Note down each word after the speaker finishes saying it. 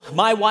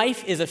My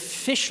wife is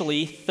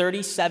officially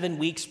 37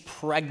 weeks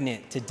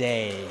pregnant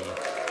today.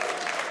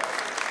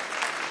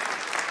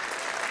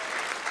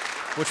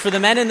 Which for the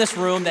men in this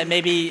room that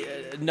maybe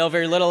know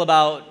very little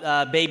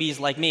about babies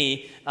like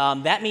me,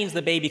 that means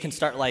the baby can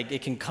start,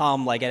 it can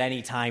come, at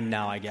any time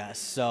now, I guess.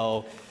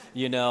 So,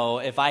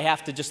 if I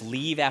have to just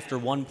leave after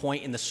one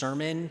point in the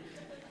sermon,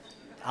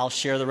 I'll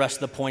share the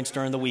rest of the points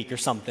during the week or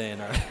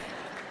something.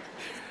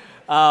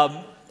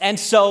 And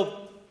so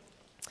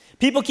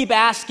people keep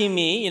asking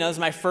me, this is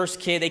my first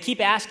kid, they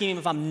keep asking me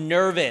if I'm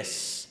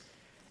nervous.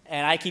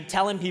 And I keep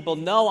telling people,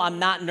 no, I'm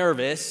not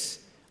nervous.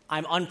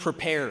 I'm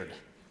unprepared.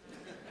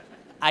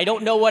 I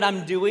don't know what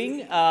I'm doing.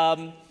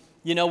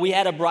 We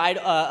had a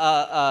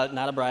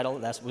not a bridal,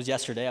 that was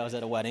yesterday, I was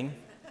at a wedding.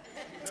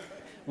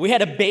 We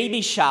had a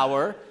baby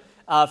shower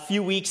a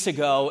few weeks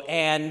ago,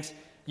 and,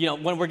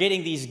 when we're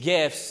getting these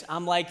gifts,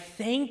 I'm like,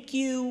 thank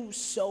you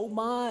so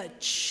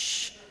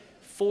much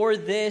for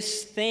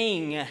this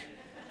thing.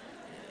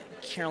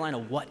 Carolina,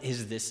 what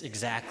is this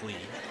exactly?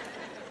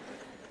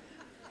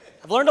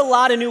 I've learned a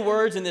lot of new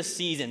words in this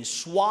season.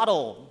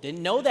 Swaddle,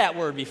 didn't know that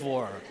word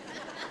before.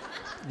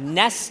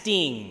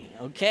 Nesting,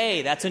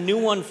 okay, that's a new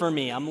one for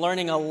me. I'm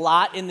learning a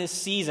lot in this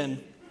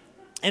season.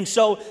 And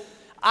so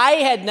I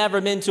had never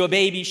been to a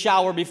baby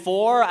shower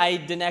before. I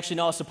didn't actually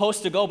know I was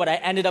supposed to go, but I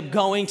ended up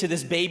going to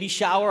this baby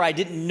shower. I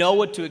didn't know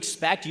what to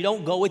expect. You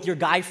don't go with your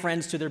guy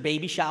friends to their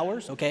baby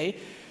showers, okay?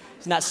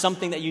 It's not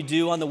something that you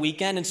do on the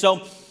weekend. And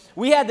so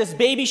we had this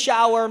baby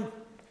shower.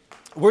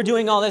 We're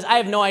doing all this. I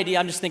have no idea.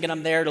 I'm just thinking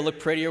I'm there to look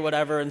pretty or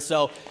whatever. And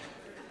so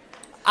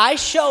I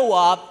show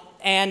up,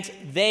 and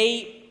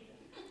they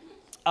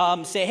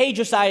say, hey,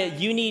 Josiah,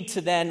 you need to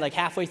then,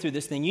 halfway through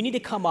this thing, you need to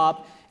come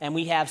up, and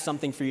we have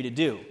something for you to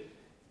do.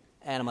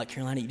 And I'm like,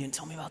 Carolina, you didn't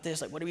tell me about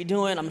this. What are we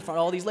doing? I'm in front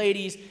of all these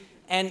ladies.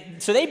 And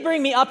so they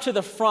bring me up to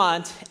the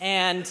front,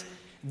 and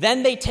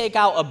then they take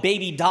out a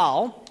baby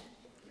doll,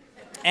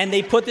 and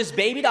they put this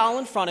baby doll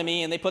in front of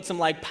me, and they put some,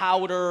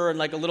 powder and,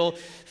 a little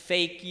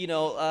fake,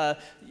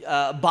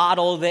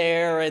 bottle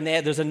there, and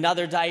there's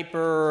another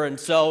diaper. And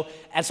so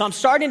I'm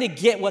starting to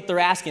get what they're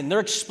asking. They're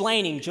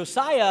explaining,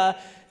 Josiah,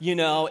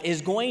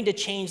 is going to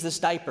change this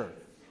diaper.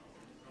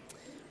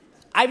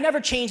 I've never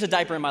changed a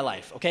diaper in my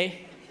life,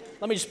 okay?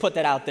 Let me just put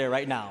that out there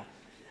right now.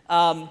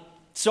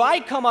 So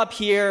I come up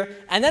here,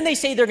 and then they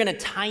say they're going to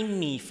time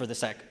me for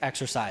this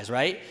exercise,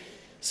 right?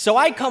 So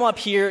I come up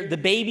here, the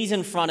baby's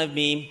in front of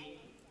me,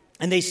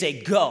 and they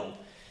say, go.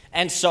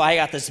 And so I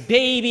got this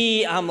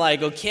baby. I'm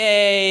like,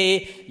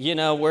 okay,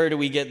 where do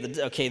we get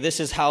okay,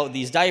 this is how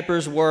these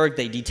diapers work.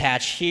 They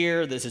detach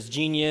here. This is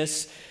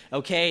genius.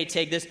 Okay,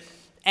 take this.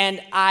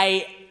 And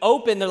I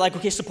open, they're like,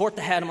 okay, support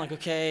the head. I'm like,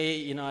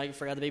 okay, I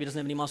forgot the baby doesn't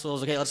have any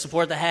muscles. Okay, let's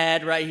support the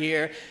head right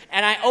here.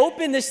 And I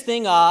open this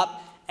thing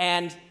up,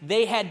 and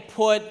they had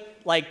put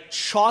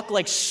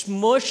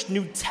smushed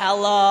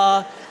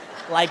Nutella,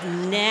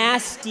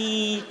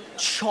 nasty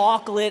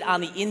chocolate on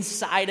the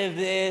inside of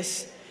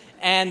this.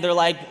 And they're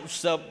like,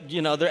 so,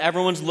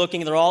 everyone's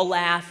looking, they're all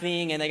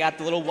laughing, and they got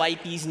the little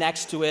wipies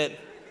next to it.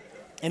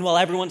 And while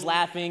everyone's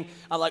laughing,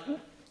 I'm like,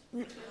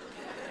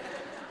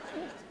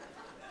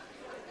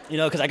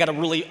 because I got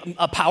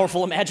a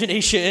powerful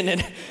imagination,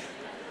 and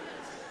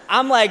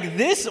I'm like,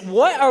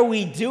 what are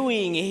we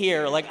doing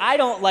here?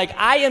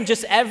 I am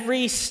just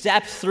every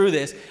step through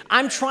this.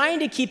 I'm trying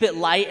to keep it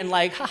light and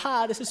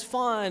haha, this is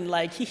fun,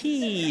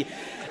 hee.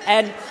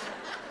 And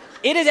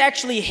it is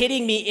actually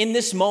hitting me in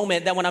this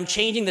moment that when I'm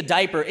changing the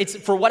diaper, it's,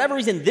 for whatever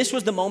reason, this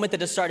was the moment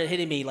that it started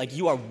hitting me,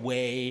 you are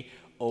way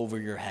over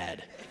your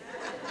head.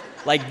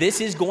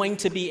 This is going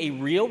to be a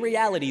real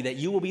reality that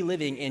you will be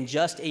living in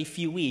just a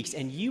few weeks,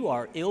 and you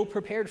are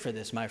ill-prepared for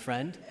this, my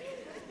friend.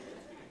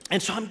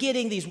 And so I'm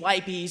getting these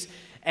wipies,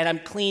 and I'm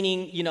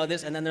cleaning,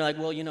 this, and then they're like,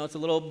 well, it's a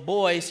little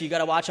boy, so you got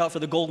to watch out for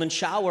the golden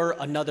shower,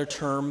 another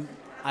term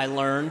I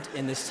learned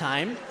in this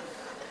time.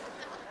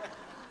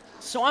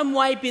 So I'm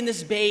wiping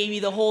this baby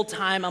the whole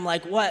time. I'm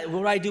like, what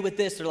do I do with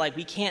this? They're like,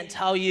 we can't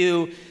tell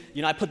you.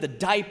 I put the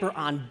diaper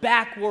on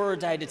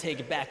backwards. I had to take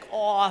it back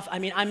off.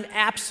 I'm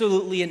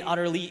absolutely and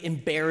utterly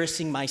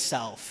embarrassing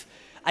myself.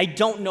 I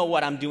don't know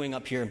what I'm doing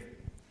up here.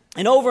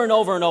 And over,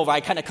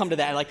 I kind of come to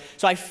that.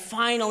 So I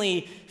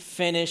finally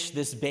finish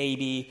this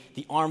baby.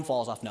 The arm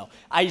falls off. No.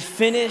 I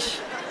finish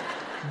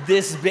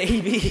this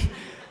baby.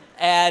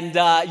 And,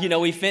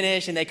 we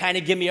finish, and they kind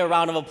of give me a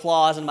round of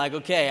applause. And I'm like,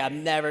 okay,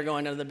 I'm never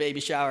going to the baby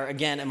shower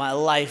again in my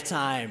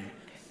lifetime.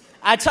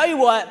 I tell you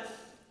what,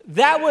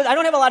 I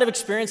don't have a lot of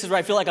experiences where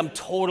I feel like I'm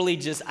totally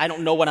I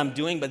don't know what I'm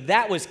doing, but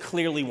that was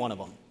clearly one of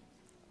them.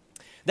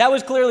 That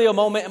was clearly a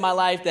moment in my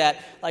life that,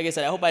 like I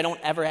said, I hope I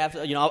don't ever have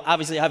to,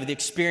 obviously I have the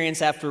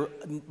experience after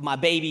my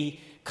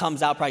baby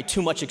comes out, probably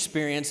too much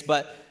experience,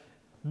 but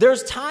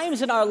there's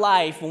times in our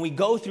life when we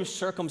go through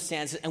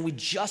circumstances and we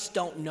just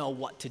don't know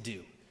what to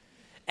do.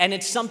 And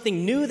it's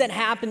something new that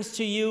happens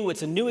to you.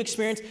 It's a new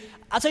experience.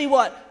 I'll tell you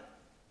what,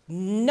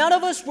 none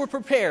of us were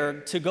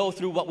prepared to go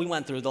through what we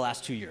went through the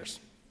last 2 years.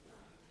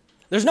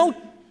 There's no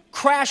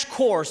crash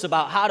course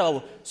about how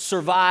to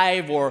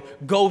survive or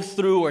go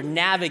through or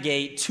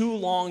navigate 2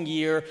 long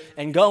year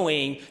and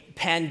going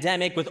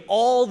pandemic with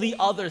all the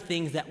other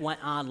things that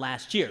went on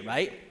last year,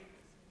 right?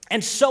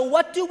 And so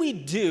what do we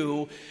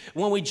do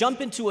when we jump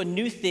into a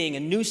new thing, a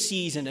new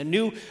season, a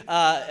new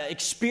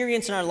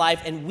experience in our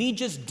life, and we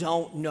just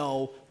don't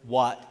know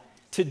what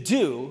to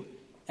do,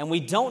 and we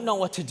don't know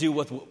what to do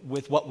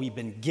with what we've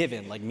been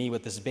given, like me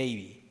with this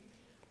baby?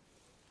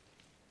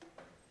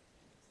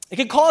 It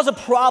can cause a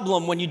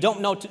problem when you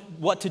don't know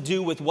what to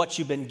do with what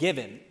you've been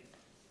given.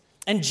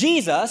 And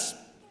Jesus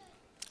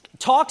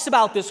talks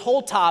about this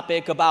whole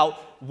topic about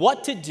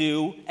what to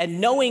do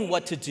and knowing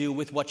what to do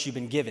with what you've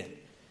been given.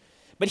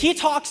 But he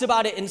talks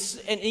about it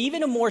in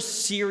even a more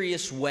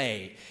serious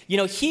way. You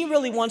know, he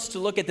really wants to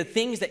look at the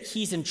things that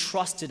he's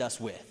entrusted us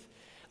with.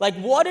 Like,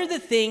 what are the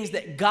things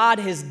that God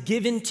has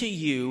given to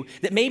you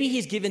that maybe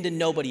he's given to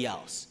nobody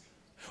else?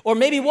 Or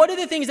maybe what are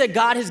the things that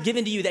God has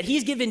given to you that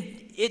he's given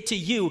it to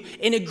you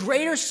in a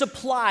greater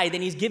supply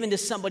than he's given to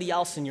somebody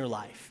else in your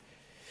life?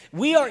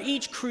 We are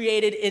each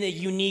created in a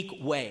unique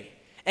way.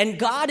 And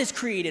God has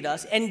created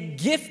us and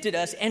gifted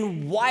us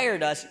and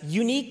wired us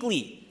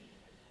uniquely.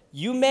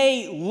 You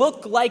may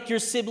look like your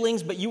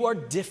siblings, but you are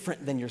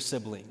different than your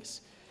siblings.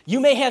 You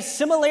may have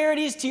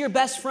similarities to your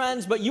best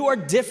friends, but you are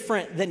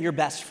different than your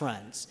best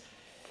friends.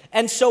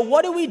 And so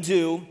what do we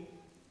do?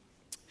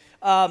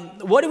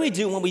 What do we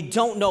do when we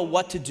don't know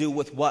what to do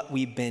with what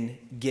we've been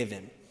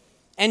given?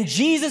 And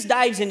Jesus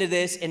dives into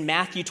this in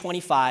Matthew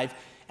 25,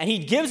 and he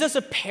gives us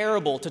a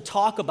parable to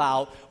talk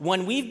about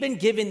when we've been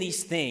given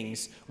these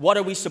things, what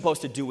are we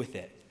supposed to do with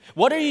it?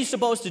 What are you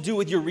supposed to do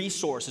with your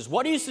resources?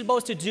 What are you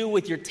supposed to do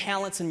with your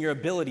talents and your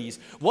abilities?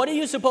 What are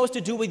you supposed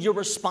to do with your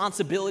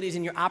responsibilities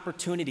and your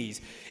opportunities?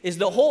 Is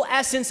the whole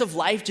essence of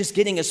life just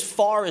getting as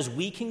far as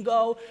we can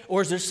go,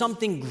 or is there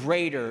something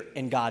greater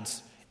in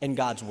God's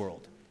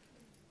world?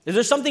 Is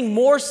there something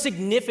more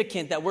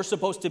significant that we're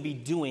supposed to be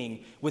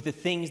doing with the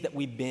things that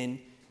we've been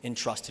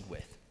entrusted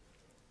with?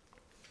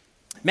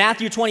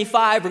 Matthew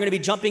 25, we're going to be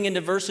jumping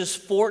into verses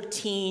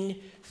 14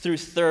 through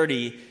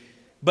 30.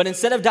 But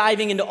instead of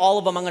diving into all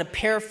of them, I'm going to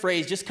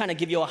paraphrase, just kind of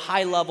give you a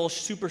high-level,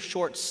 super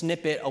short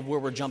snippet of where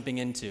we're jumping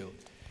into.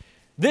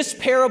 This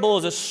parable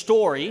is a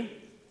story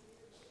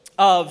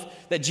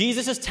that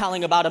Jesus is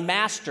telling about a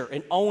master,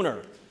 an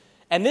owner.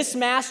 And this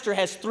master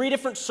has 3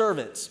 different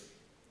servants.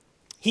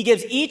 He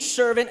gives each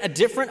servant a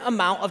different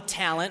amount of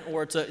talent,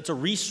 or it's a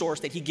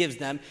resource that he gives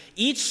them.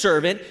 Each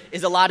servant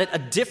is allotted a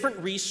different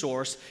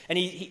resource,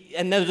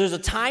 and there's a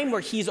time where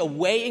he's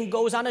away and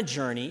goes on a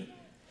journey.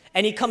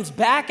 And he comes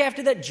back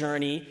after that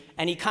journey,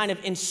 and he kind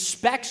of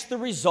inspects the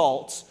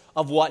results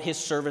of what his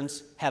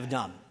servants have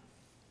done.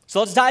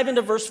 So let's dive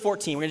into verse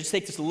 14. We're going to just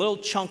take this a little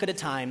chunk at a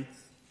time.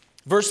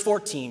 Verse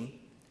 14.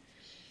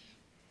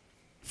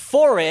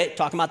 For it,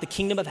 talking about the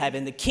kingdom of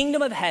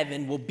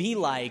heaven will be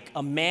like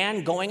a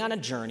man going on a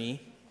journey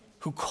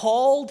who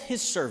called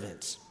his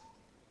servants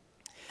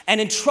and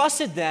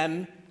entrusted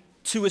them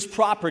to his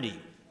property.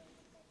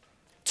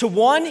 To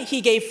one,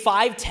 he gave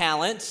 5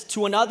 talents,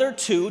 to another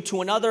 2,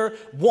 to another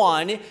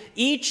 1,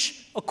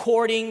 each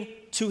according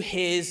to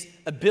his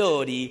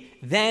ability.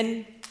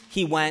 Then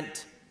he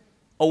went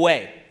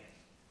away.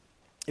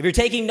 If you're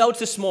taking notes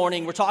this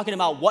morning, we're talking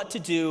about what to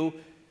do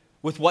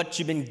with what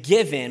you've been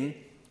given. And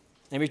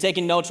if you're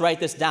taking notes,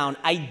 write this down.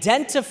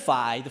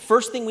 The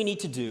first thing we need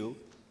to do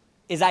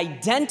is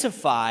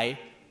identify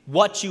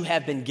what you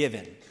have been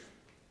given.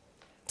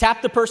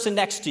 Tap the person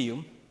next to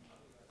you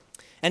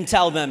and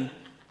tell them,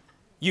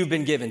 you've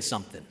been given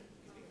something.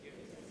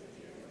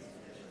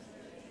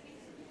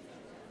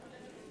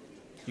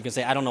 You can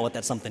say, I don't know what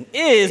that something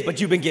is, but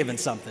you've been given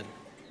something.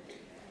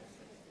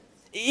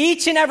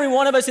 Each and every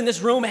one of us in this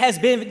room has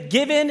been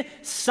given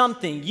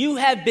something. You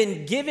have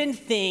been given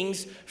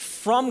things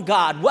from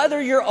God.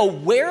 Whether you're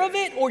aware of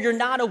it or you're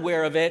not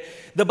aware of it,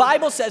 the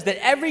Bible says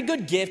that every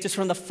good gift is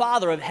from the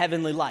Father of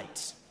heavenly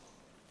lights.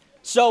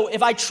 So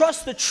if I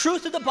trust the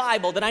truth of the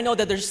Bible, then I know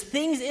that there's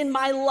things in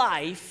my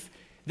life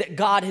that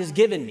God has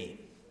given me.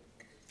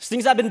 There's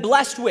things I've been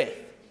blessed with.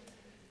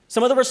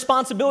 Some of the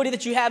responsibility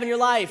that you have in your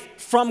life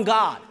from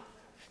God.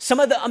 Some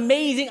of the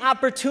amazing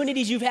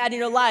opportunities you've had in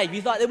your life.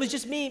 You thought it was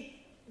just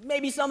me,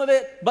 maybe some of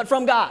it, but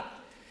from God.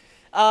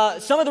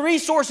 Some of the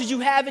resources you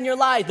have in your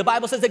life. The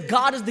Bible says that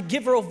God is the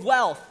giver of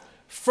wealth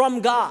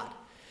from God.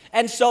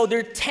 And so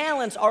their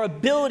talents, our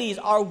abilities,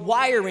 our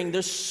wiring,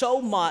 there's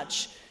so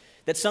much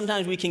that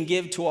sometimes we can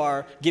give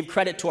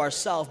credit to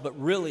ourselves,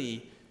 but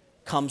really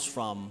comes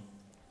from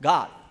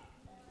God.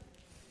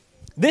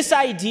 This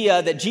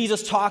idea that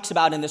Jesus talks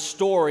about in the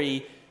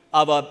story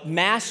of a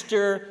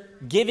master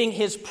giving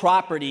his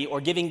property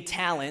or giving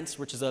talents,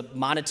 which is a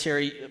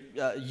monetary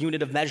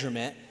unit of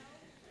measurement,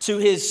 to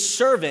his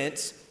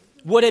servants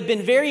would have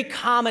been very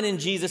common in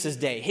Jesus'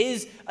 day.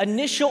 His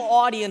initial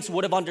audience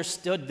would have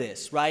understood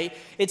this, right?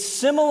 It's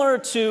similar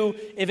to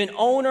if an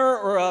owner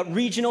or a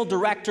regional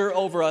director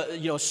over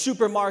a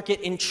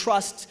supermarket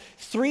entrusts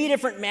 3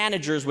 different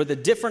managers with a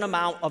different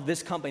amount of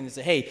this company and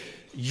say, hey,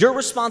 you're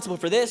responsible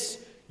for this,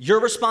 you're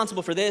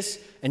responsible for this,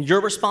 and you're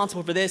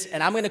responsible for this,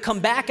 and I'm going to come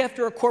back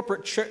after a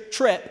corporate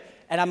trip,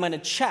 and I'm going to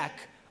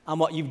check on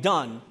what you've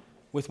done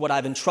with what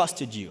I've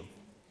entrusted you.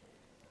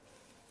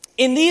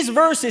 In these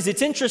verses,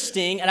 it's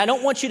interesting, and I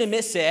don't want you to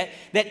miss it,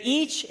 that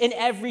each and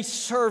every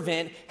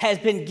servant has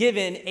been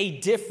given a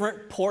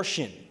different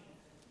portion.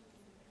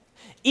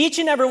 Each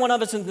and every one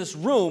of us in this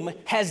room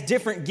has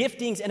different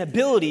giftings and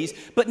abilities,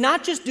 but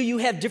not just do you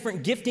have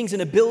different giftings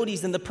and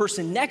abilities than the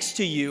person next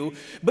to you,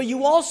 but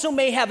you also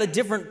may have a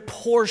different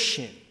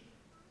portion.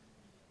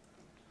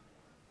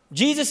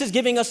 Jesus is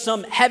giving us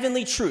some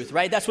heavenly truth,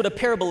 right? That's what a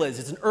parable is.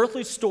 It's an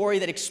earthly story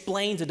that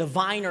explains a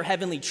divine or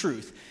heavenly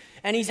truth.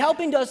 And he's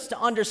helping us to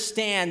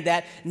understand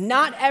that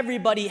not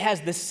everybody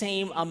has the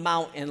same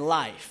amount in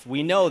life.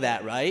 We know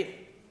that, right?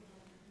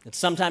 It's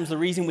sometimes the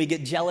reason we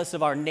get jealous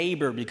of our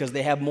neighbor because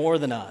they have more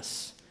than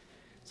us.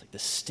 It's like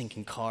this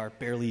stinking car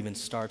barely even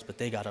starts, but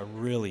they got a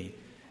really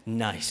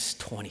nice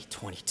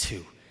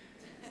 2022.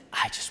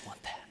 I just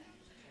want that.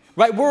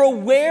 Right? We're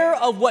aware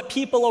of what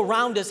people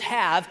around us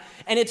have,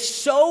 and it's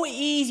so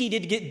easy to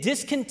get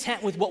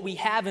discontent with what we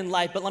have in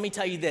life. But let me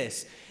tell you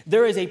this.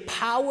 There is a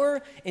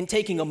power in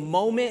taking a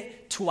moment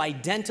to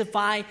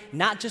identify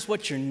not just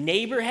what your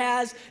neighbor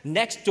has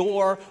next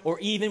door or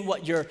even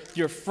what your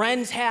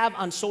friends have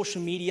on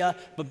social media,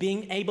 but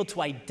being able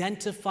to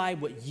identify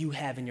what you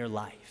have in your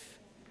life.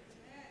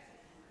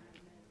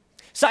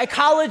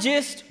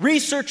 Psychologists,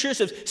 researchers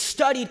have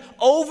studied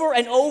over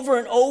and over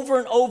and over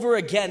and over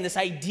again this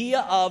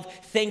idea of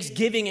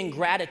thanksgiving and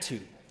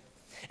gratitude.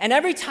 And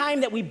every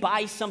time that we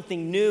buy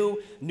something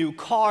new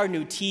car,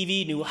 new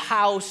TV, new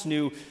house,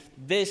 new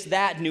this,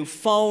 that, new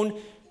phone,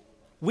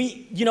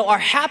 our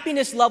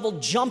happiness level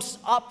jumps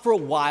up for a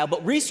while,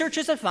 but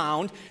researchers have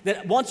found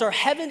that once our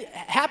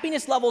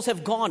happiness levels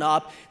have gone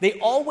up, they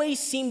always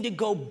seem to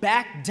go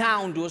back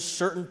down to a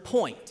certain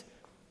point.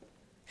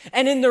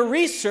 And in their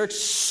research,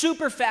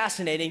 super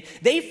fascinating,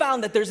 they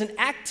found that there's an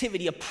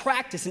activity, a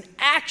practice, an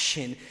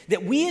action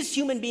that we as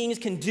human beings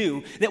can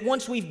do that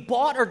once we've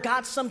bought or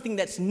got something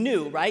that's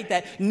new, right?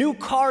 That new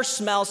car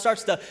smell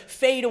starts to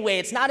fade away.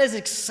 It's not as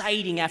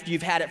exciting after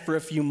you've had it for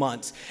a few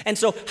months. And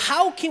so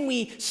how can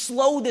we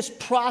slow this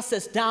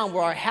process down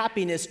where our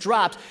happiness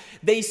drops?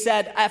 They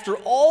said after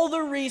all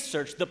the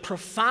research, the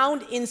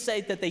profound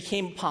insight that they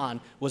came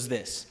upon was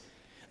this.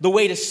 The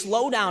way to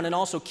slow down and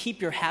also keep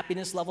your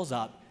happiness levels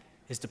up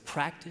is to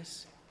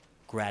practice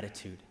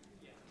gratitude.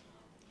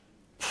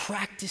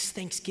 Practice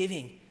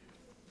thanksgiving.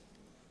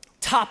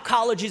 Top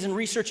colleges and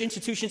research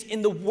institutions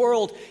in the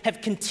world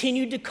have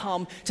continued to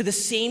come to the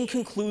same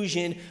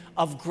conclusion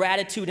of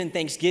gratitude and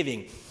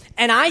thanksgiving.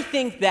 And I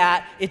think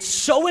that it's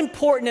so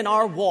important in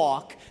our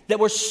walk that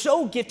we're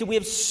so gifted, we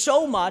have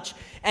so much,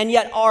 and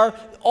yet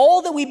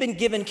all that we've been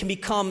given can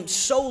become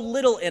so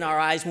little in our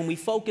eyes when we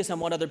focus on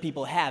what other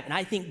people have. And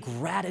I think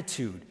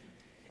gratitude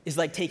is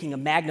like taking a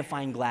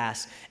magnifying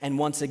glass and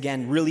once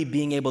again really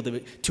being able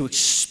to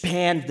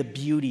expand the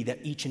beauty that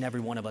each and every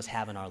one of us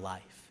have in our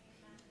life.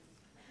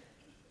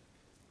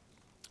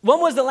 When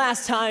was the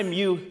last time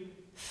you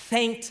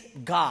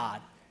thanked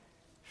God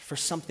for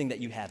something that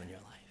you have in your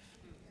life?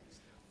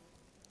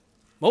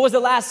 When was the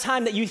last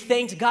time that you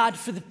thanked God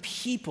for the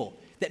people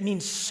that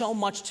mean so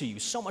much to you,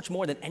 so much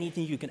more than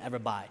anything you can ever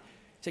buy?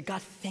 Say,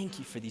 God, thank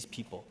you for these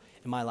people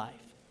in my life.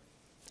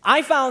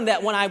 I found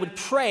that when I would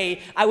pray,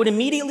 I would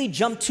immediately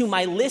jump to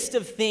my list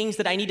of things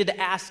that I needed to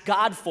ask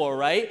God for,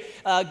 right?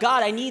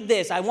 God, I need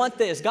this. I want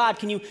this. God,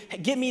 can you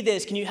give me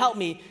this? Can you help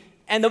me?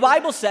 And the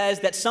Bible says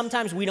that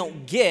sometimes we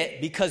don't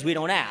get because we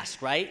don't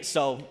ask, right?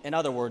 So, in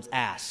other words,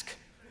 ask.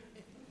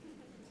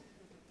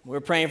 We were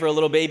praying for a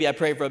little baby. I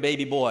prayed for a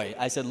baby boy.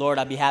 I said, Lord,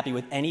 I'd be happy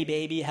with any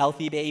baby,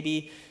 healthy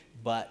baby,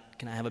 but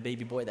can I have a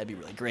baby boy? That'd be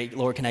really great.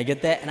 Lord, can I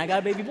get that? And I got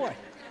a baby boy.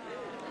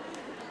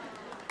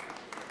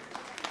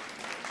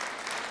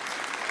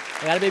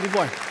 I got a baby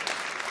boy.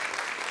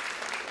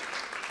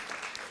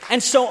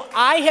 And so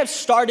I have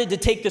started to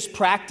take this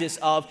practice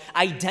of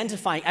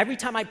identifying. Every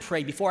time I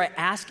pray, before I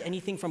ask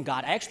anything from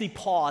God, I actually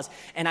pause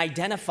and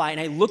identify,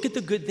 and I look at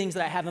the good things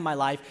that I have in my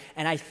life,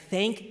 and I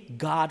thank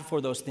God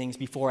for those things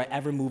before I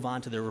ever move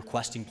on to the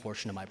requesting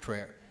portion of my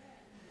prayer.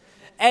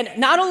 And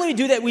not only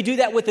do that, we do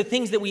that with the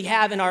things that we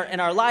have in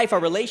our life, our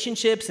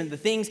relationships, and the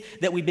things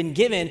that we've been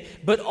given,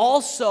 but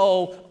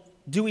also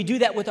do we do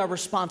that with our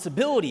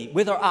responsibility,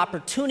 with our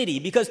opportunity?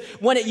 Because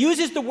when it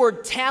uses the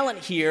word talent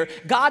here,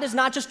 God is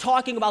not just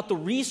talking about the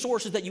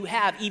resources that you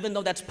have, even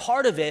though that's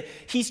part of it.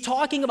 He's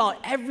talking about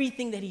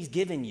everything that He's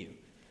given you.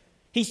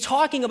 He's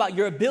talking about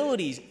your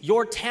abilities,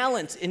 your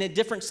talents in a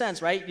different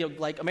sense, right?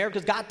 Like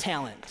America's Got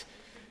Talent.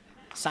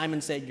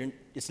 Simon said,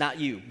 it's not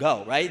you,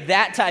 go, right?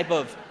 That type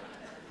of,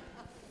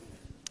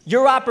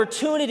 your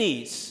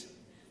opportunities,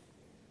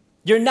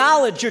 your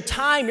knowledge, your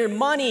time, your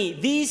money,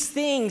 these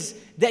things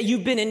that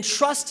you've been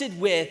entrusted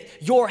with,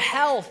 your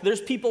health.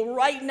 There's people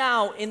right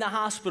now in the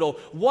hospital.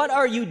 What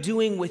are you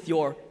doing with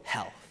your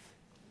health?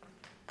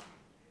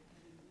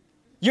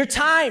 Your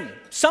time.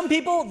 Some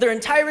people, their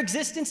entire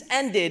existence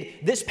ended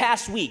this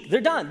past week.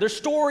 They're done. Their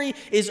story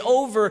is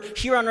over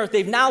here on earth.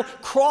 They've now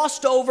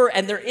crossed over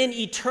and they're in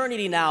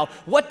eternity now.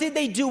 What did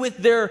they do with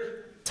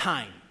their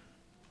time?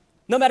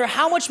 No matter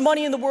how much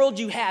money in the world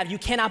you have, you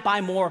cannot buy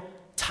more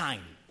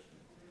time.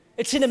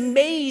 It's an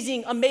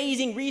amazing,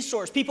 amazing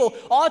resource. People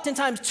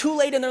oftentimes too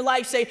late in their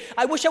life say,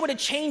 I wish I would have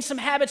changed some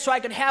habits so I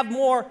could have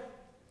more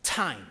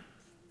time.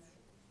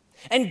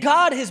 And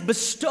God has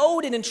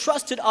bestowed and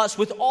entrusted us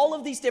with all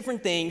of these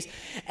different things.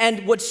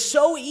 And what's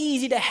so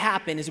easy to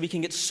happen is we can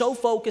get so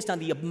focused on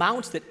the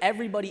amounts that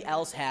everybody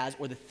else has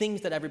or the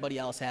things that everybody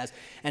else has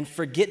and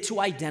forget to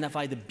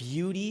identify the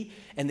beauty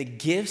and the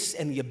gifts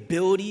and the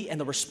ability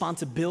and the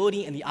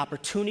responsibility and the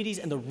opportunities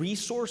and the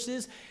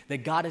resources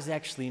that God has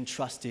actually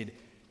entrusted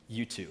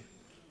you to.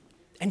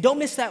 And don't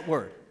miss that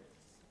word.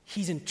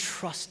 He's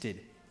entrusted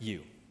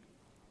you.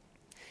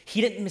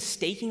 He didn't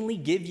mistakenly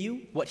give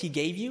you what he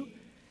gave you.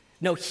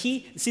 No,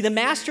 the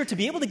master, to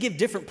be able to give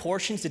different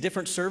portions to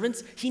different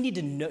servants, he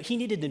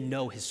needed to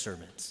know his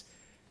servants.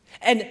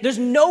 And there's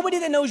nobody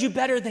that knows you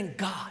better than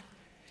God.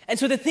 And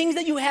so the things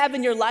that you have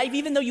in your life,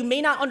 even though you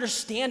may not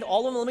understand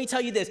all of them, let me tell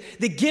you this,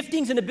 the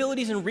giftings and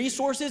abilities and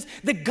resources,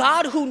 the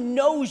God who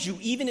knows you,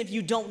 even if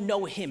you don't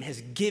know him, has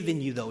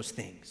given you those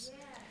things.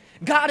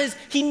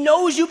 He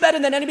knows you better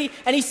than anybody,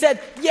 and he said,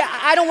 yeah,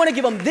 I don't want to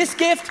give them this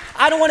gift,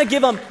 I don't want to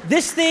give them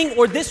this thing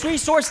or this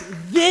resource.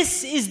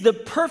 This is the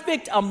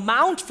perfect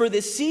amount for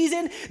this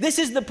season. This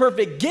is the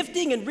perfect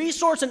gifting and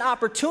resource and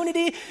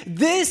opportunity.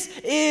 This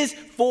is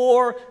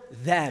for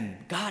them.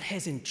 God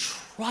has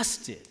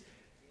entrusted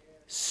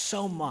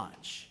so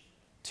much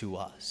to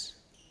us.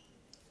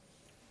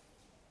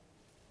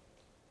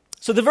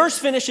 So the verse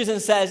finishes and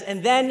says,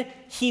 and then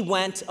he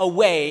went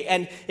away.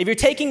 And if you're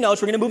taking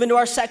notes, we're going to move into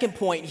our second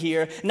point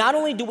here. Not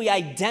only do we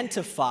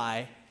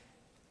identify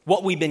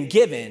what we've been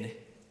given,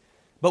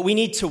 but we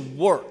need to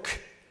work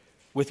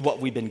with what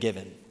we've been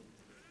given.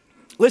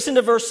 Listen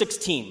to verse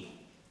 16.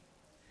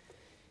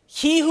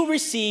 He who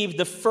received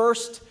the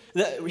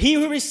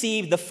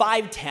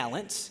 5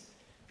 talents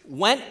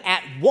went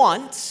at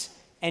once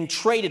and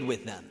traded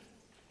with them.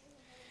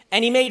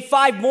 And he made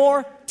 5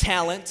 more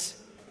talents.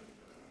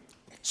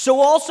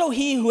 So also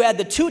he who had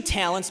the 2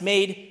 talents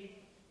made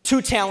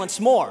 2 talents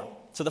more.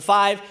 So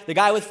the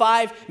guy with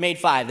 5 made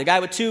 5. The guy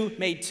with 2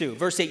 made 2.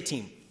 Verse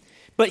 18.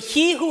 But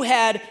he who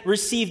had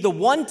received the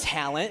 1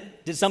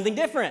 talent did something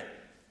different.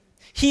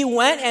 He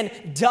went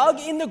and dug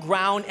in the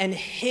ground and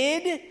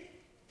hid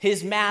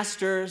his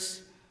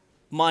master's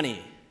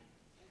money.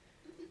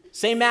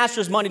 Say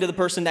master's money to the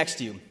person next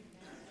to you.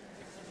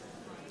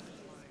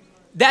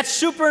 That's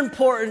super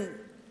important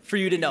for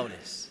you to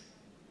notice.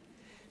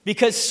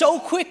 Because so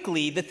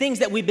quickly, the things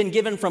that we've been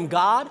given from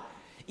God,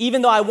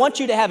 even though I want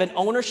you to have an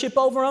ownership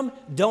over them,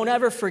 don't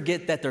ever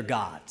forget that they're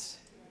God's.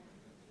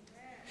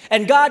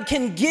 And God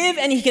can give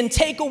and he can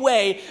take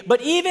away, but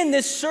even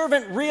this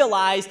servant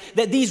realized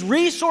that these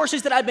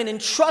resources that I've been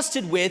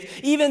entrusted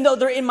with, even though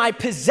they're in my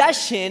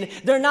possession,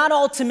 they're not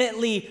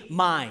ultimately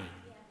mine.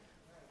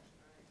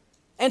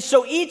 And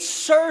so each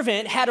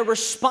servant had a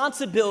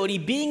responsibility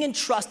being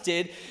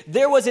entrusted.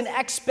 There was an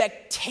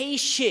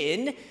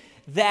expectation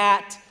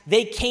that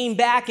they came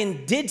back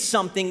and did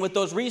something with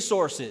those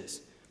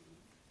resources.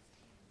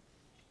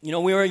 You know,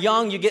 when we were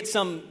young, you get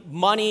some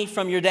money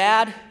from your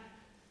dad.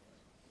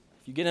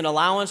 If you get an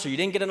allowance or you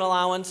didn't get an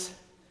allowance,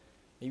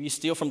 maybe you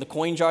steal from the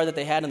coin jar that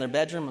they had in their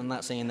bedroom. I'm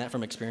not saying that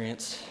from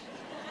experience.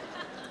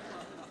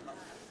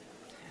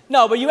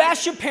 No, but you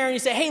ask your parent, you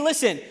say, hey,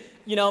 listen,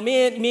 you know,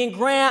 me and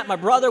Grant, my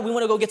brother, we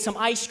want to go get some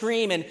ice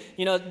cream. And,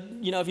 you know,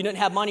 if you didn't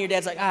have money, your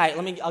dad's like, all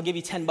right, I'll give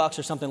you $10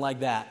 or something like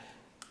that.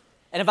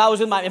 And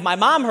if my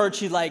mom heard,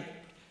 she'd like,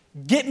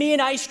 get me an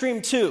ice cream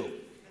too.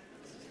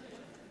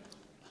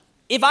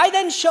 If I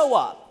then show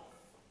up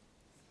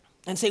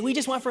and say, we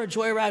just went for a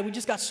joyride, we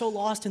just got so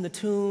lost in the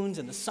tunes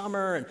and the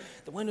summer and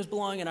the wind was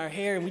blowing in our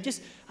hair and we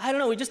just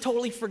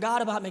totally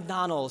forgot about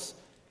McDonald's.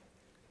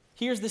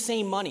 Here's the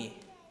same money.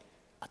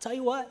 I'll tell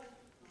you what,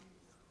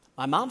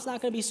 my mom's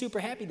not going to be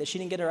super happy that she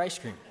didn't get her ice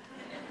cream.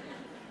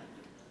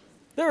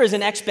 There is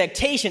an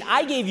expectation.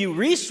 I gave you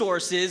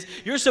resources.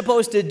 You're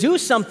supposed to do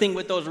something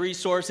with those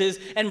resources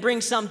and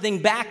bring something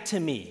back to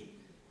me.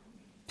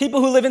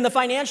 People who live in the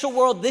financial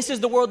world, this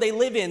is the world they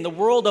live in, the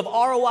world of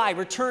ROI,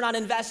 return on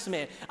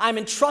investment. I'm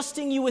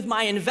entrusting you with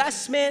my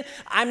investment.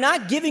 I'm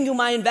not giving you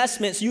my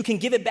investment so you can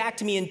give it back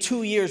to me in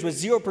 2 years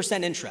with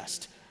 0%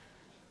 interest.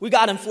 We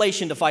got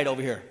inflation to fight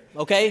over here,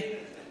 okay?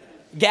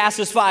 Gas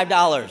is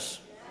 $5.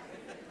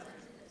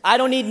 I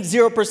don't need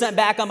 0%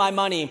 back on my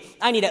money.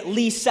 I need at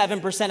least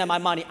 7% of my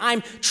money.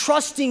 I'm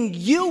trusting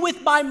you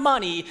with my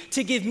money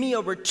to give me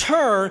a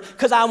return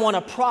because I want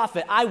a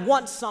profit. I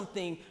want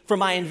something for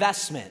my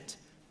investment.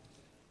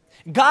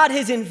 God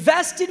has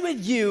invested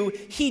with you.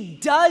 He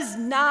does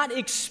not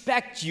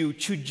expect you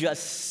to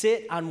just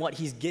sit on what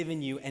he's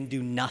given you and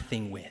do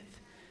nothing with.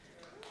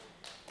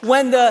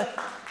 When the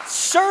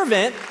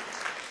servant,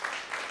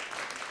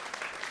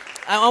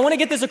 I want to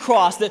get this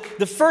across, the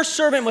first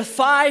servant with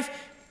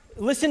 5,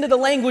 listen to the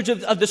language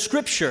of the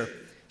scripture.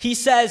 He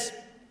says,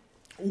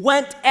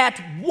 went at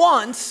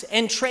once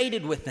and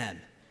traded with them.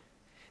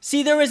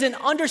 See, there is an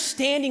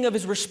understanding of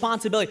his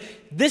responsibility.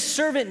 This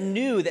servant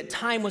knew that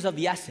time was of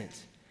the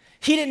essence.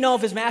 He didn't know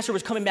if his master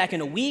was coming back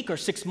in a week or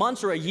 6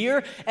 months or a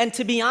year. And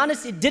to be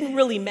honest, it didn't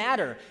really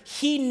matter.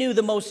 He knew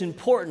the most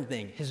important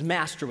thing. His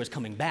master was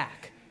coming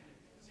back.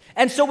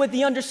 And so with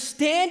the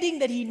understanding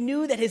that he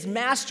knew that his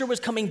master was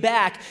coming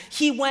back,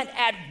 he went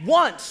at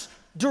once,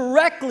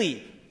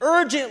 directly,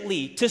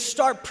 urgently to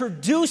start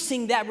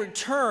producing that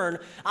return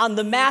on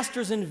the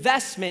master's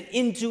investment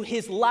into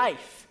his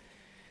life.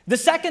 The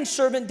second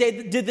servant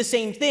did the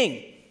same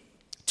thing.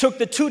 Took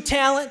the 2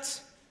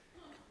 talents,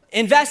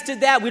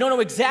 invested that. We don't know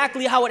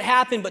exactly how it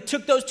happened, but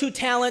took those 2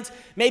 talents.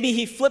 Maybe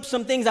he flipped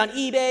some things on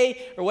eBay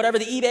or whatever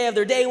the eBay of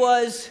their day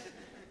was,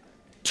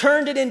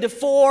 turned it into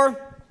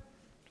 4.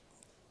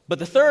 But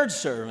the third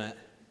servant,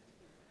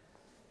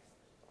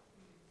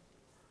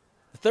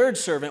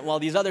 while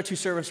these other 2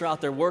 servants are out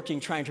there working,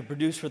 trying to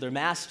produce for their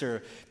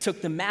master,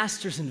 took the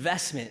master's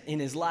investment in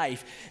his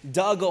life,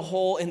 dug a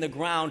hole in the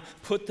ground,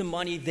 put the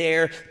money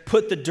there,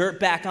 put the dirt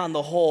back on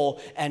the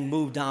hole, and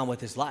moved on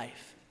with his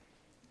life.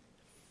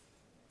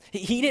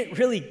 He didn't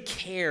really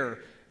care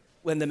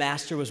when the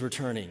master was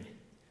returning.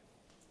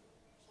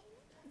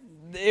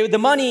 The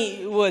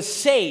money was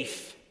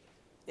safe.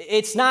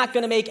 It's not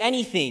going to make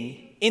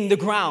anything in the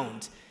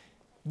ground.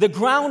 The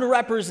ground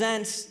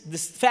represents the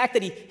fact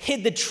that he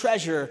hid the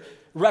treasure,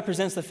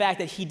 represents the fact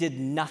that he did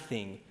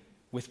nothing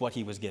with what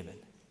he was given.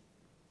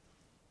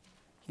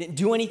 He didn't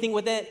do anything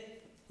with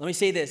it. Let me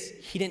say this,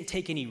 he didn't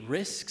take any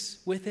risks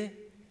with it.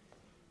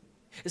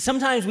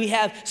 Sometimes we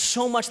have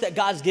so much that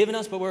God's given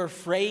us, but we're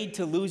afraid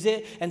to lose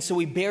it, and so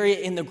we bury it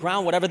in the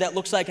ground, whatever that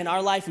looks like in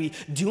our life. We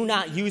do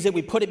not use it.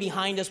 We put it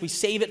behind us. We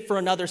save it for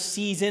another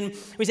season.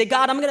 We say,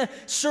 God, I'm going to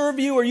serve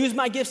you or use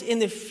my gifts in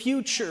the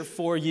future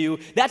for you.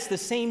 That's the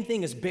same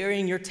thing as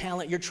burying your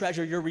talent, your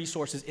treasure, your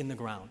resources in the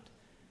ground.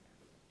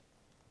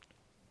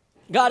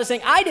 God is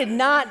saying, I did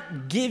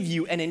not give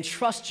you and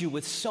entrust you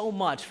with so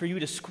much for you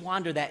to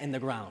squander that in the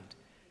ground.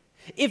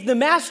 If the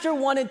master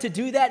wanted to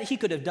do that, he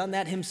could have done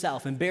that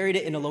himself and buried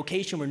it in a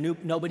location where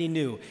nobody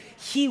knew.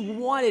 He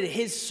wanted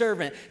his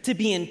servant to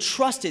be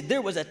entrusted.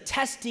 There was a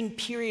testing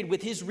period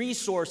with his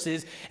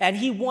resources, and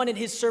he wanted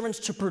his servants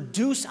to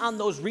produce on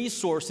those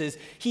resources.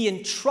 He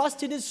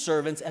entrusted his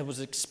servants and was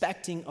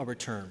expecting a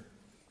return.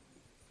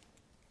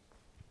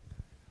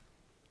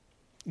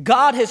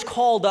 God has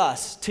called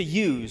us to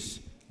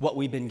use what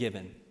we've been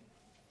given.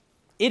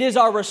 It is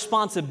our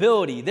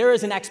responsibility. There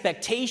is an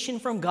expectation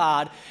from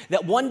God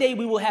that one day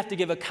we will have to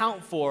give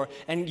account for,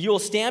 and you'll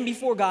stand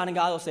before God, and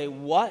God will say,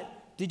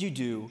 what did you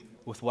do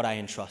with what I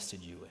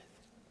entrusted you with?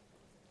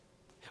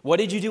 What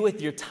did you do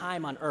with your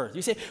time on earth?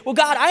 You say, well,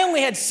 God, I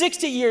only had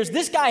 60 years.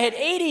 This guy had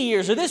 80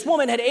 years, or this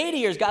woman had 80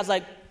 years. God's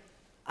like,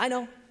 I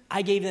know.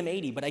 I gave them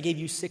 80, but I gave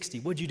you 60.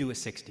 What'd you do with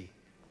 60?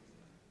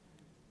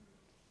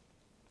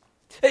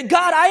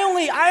 God,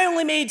 I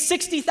only made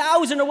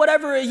 60,000 or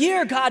whatever a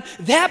year. God,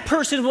 that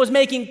person was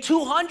making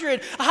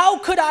 200. How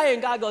could I?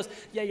 And God goes,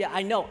 yeah,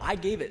 I know. I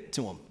gave it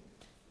to them.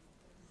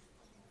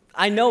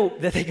 I know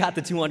that they got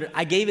the 200.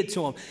 I gave it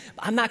to them.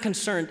 I'm not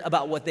concerned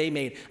about what they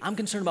made. I'm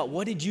concerned about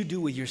what did you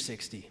do with your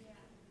 60?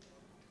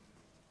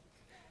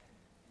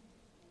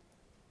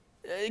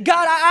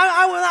 God,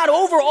 I'm not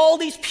over all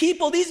these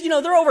people. These,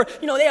 they're over,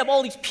 they have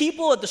all these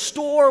people at the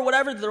store or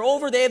whatever. They're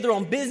over. They have their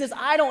own business.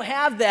 I don't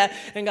have that.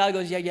 And God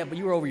goes, yeah, but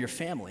you were over your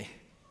family.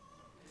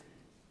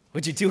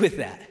 What'd you do with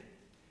that?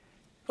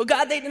 Well,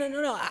 God,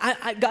 no.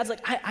 God's like,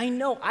 I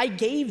know. I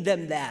gave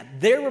them that.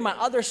 They were my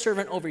other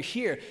servant over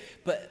here.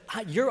 But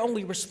you're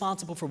only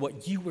responsible for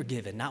what you were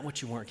given, not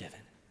what you weren't given.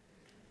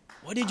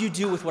 What did you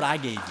do with what I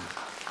gave you?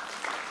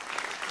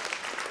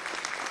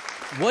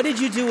 What did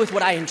you do with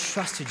what I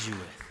entrusted you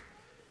with?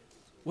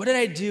 What did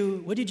I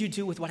do? What did you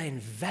do with what I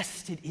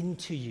invested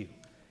into you?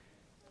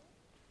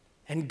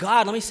 And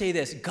God, let me say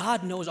this,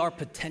 God knows our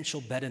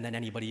potential better than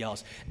anybody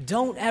else.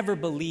 Don't ever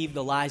believe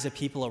the lies of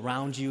people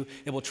around you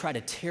that will try to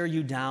tear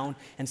you down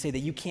and say that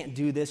you can't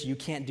do this, you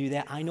can't do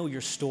that. I know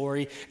your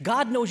story.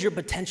 God knows your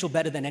potential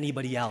better than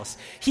anybody else.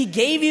 He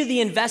gave you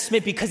the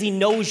investment because he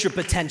knows your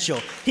potential.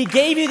 He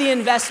gave you the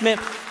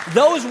investment.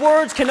 Those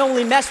words can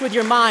only mess with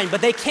your mind,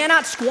 but they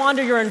cannot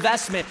squander your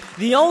investment.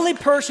 The only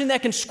person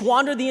that can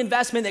squander the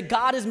investment that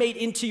God has made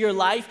into your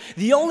life,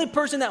 the only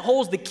person that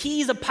holds the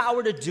keys of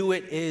power to do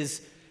it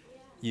is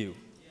you.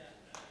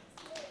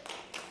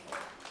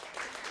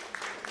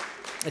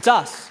 It's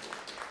us.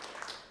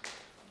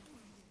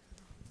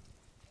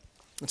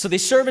 And so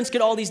these servants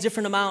get all these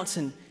different amounts,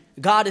 and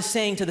God is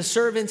saying to the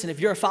servants, and if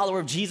you're a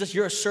follower of Jesus,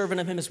 you're a servant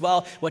of him as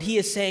well. What he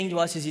is saying to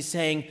us is he's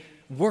saying,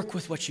 work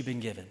with what you've been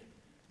given.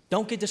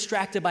 Don't get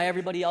distracted by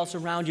everybody else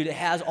around you that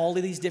has all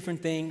of these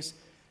different things.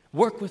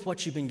 Work with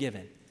what you've been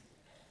given.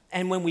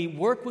 And when we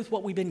work with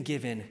what we've been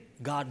given,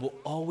 God will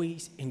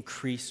always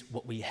increase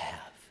what we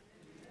have.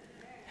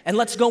 And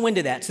let's go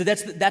into that. So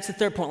that's the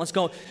third point. Let's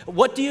go.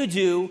 What do you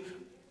do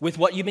with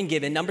what you've been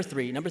given? Number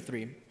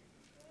three,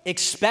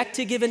 expect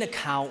to give an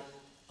account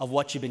of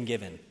what you've been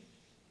given.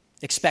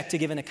 Expect to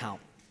give an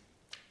account.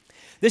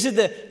 This is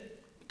the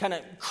kind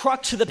of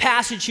crux of the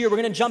passage here. We're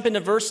going to jump into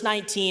verse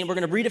 19. We're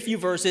going to read a few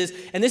verses,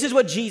 and this is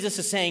what Jesus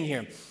is saying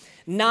here.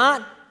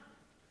 Now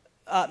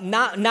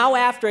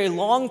after a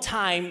long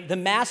time, the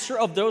master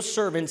of those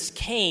servants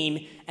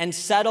came and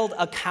settled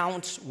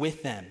accounts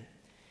with them.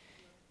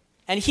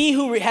 And he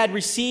who had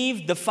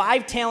received the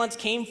 5 talents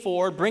came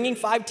forward, bringing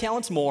 5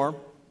 talents more,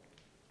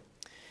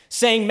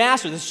 saying,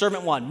 Master, this is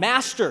servant 1,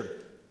 Master,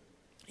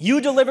 you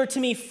delivered to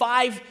me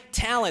 5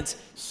 talents.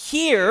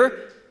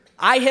 Here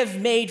I have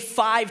made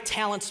 5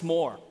 talents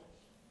more.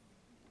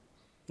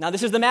 Now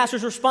this is the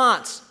master's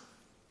response.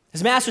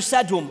 His master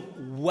said to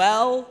him,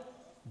 Well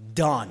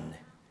done,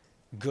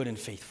 good and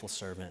faithful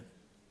servant.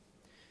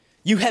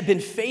 You have been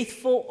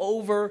faithful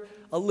over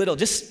a little.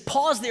 Just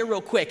pause there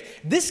real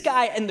quick. This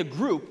guy in the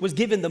group was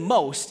given the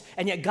most,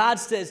 and yet God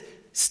says,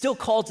 still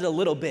calls it a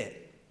little bit.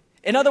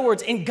 In other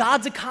words, in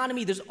God's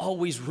economy, there's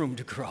always room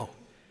to grow.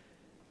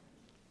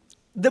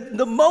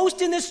 The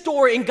most in this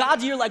story, in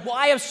God's, you're like, well,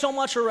 I have so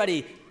much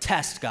already.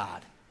 Test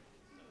God.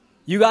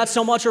 You got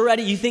so much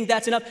already, you think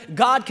that's enough?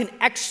 God can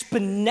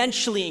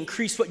exponentially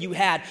increase what you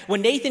had.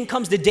 When Nathan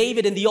comes to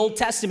David in the Old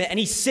Testament and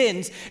he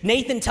sins,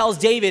 Nathan tells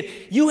David,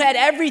 you had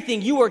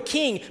everything, you were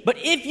king, but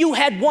if you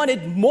had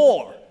wanted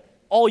more,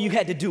 all you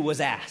had to do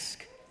was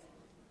ask.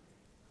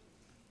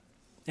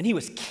 And he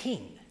was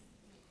king.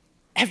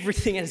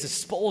 Everything at his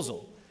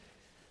disposal.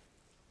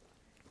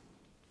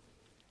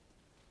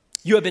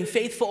 You have been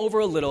faithful over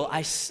a little,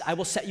 I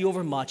will set you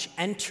over much.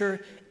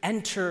 Enter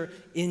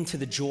into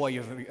the joy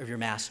of your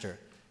master.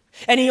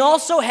 And he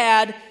also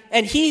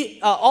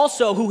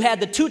who had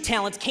the 2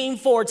 talents came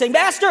forward saying,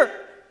 Master,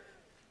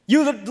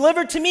 you have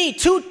delivered to me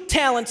 2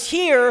 talents.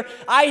 Here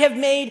I have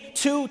made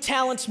 2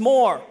 talents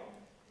more.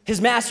 His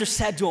master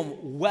said to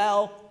him,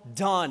 Well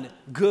done,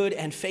 good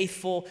and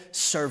faithful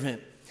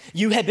servant.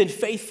 You have been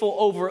faithful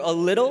over a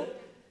little,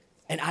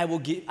 and I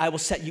will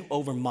set you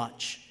over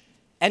much.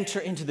 Enter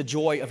into the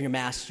joy of your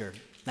master.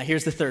 Now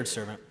here's the 3rd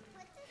servant.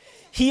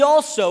 He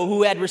also,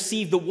 who had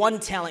received the 1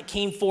 talent,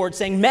 came forward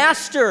saying,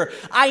 Master,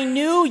 I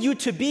knew you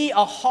to be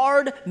a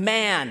hard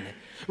man,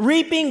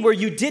 reaping where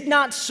you did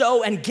not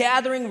sow and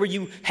gathering where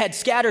you had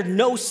scattered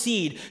no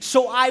seed.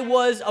 So I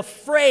was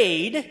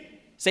afraid.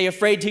 Say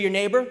afraid to your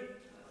neighbor.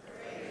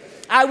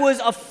 I was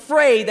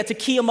afraid, that's a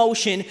key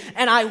emotion,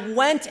 and I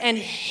went and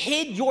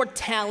hid your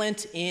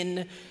talent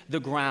in the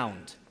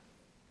ground.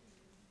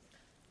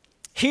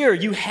 Here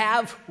you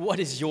have what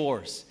is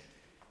yours.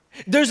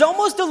 There's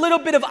almost a little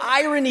bit of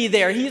irony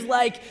there. He's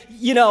like,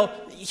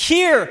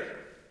 here's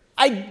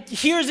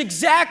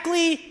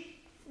exactly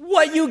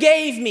what you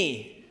gave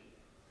me.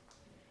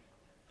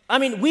 I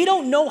mean, we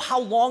don't know how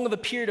long of a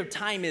period of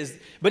time is,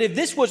 but if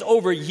this was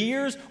over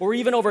years or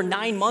even over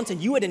 9 months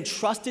and you had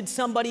entrusted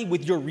somebody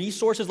with your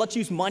resources, let's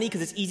use money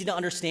because it's easy to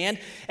understand,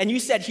 and you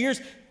said,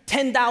 here's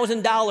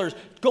 $10,000,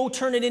 go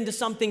turn it into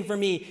something for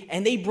me,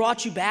 and they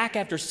brought you back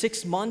after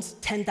 6 months,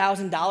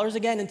 $10,000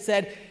 again, and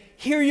said,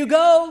 here you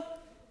go.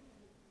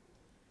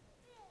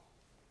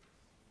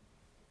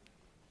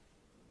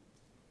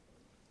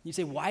 You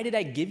say, why did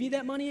I give you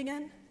that money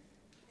again?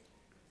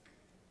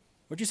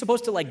 Weren't you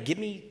supposed to give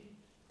me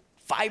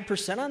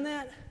 5% on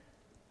that?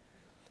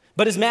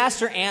 But his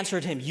master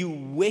answered him, you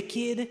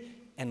wicked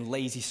and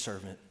lazy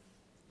servant.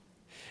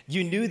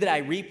 You knew that I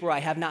reap where I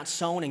have not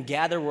sown and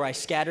gather where I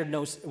scattered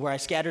no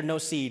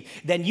seed.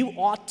 Then you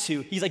ought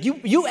to, he's like,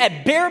 you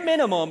at bare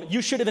minimum,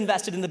 you should have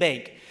invested in the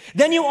bank.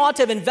 Then you ought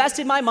to have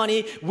invested my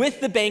money with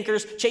the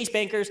bankers, Chase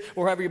bankers,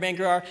 or whoever your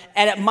banker are.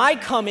 And at my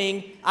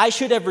coming, I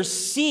should have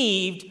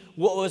received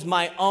what was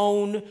my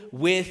own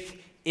with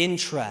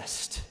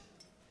interest.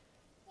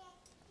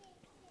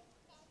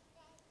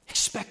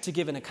 Expect to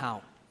give an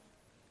account.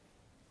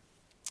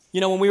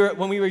 When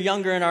we were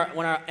younger in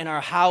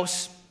our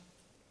house,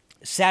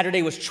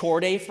 Saturday was chore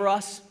day for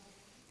us,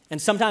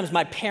 and sometimes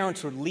my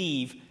parents would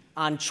leave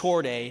on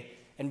chore day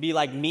and be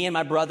like me and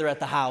my brother at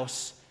the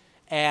house,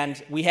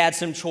 and we had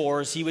some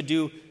chores. I would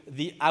do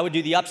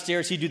the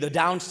upstairs, he'd do the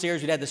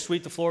downstairs. We'd have to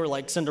sweep the floor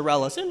like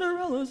Cinderella.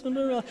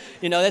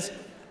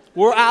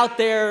 We're out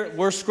there,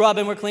 we're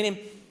scrubbing, we're cleaning.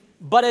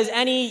 But as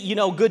any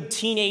good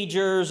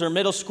teenagers or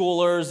middle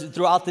schoolers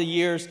throughout the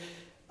years,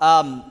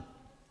 a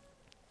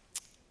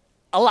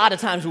lot of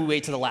times we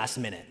wait to the last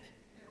minute,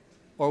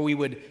 or we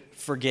would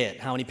forget.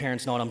 How many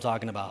parents know what I'm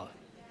talking about?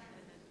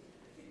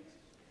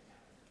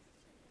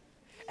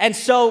 And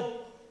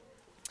so,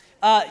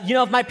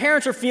 if my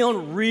parents were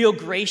feeling real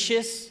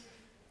gracious,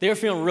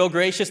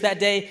 that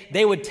day,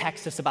 they would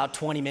text us about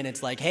 20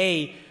 minutes like,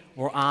 hey,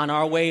 we're on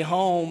our way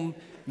home.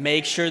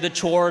 Make sure the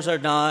chores are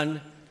done.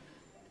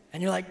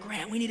 And you're like,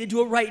 Grant, we need to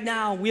do it right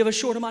now. We have a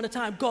short amount of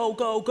time. Go,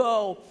 go,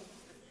 go.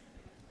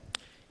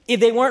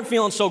 If they weren't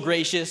feeling so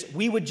gracious,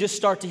 we would just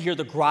start to hear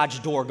the garage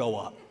door go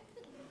up.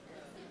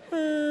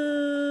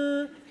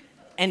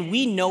 And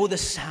we know the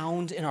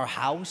sound in our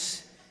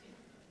house.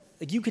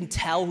 You can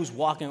tell who's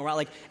walking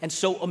around. And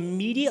so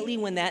immediately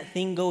when that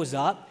thing goes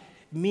up,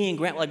 me and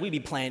Grant, like, we'd be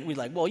playing. We'd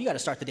like, well, you got to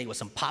start the day with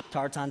some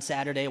Pop-Tarts on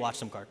Saturday, watch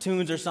some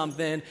cartoons or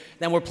something.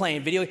 Then we're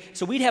playing video.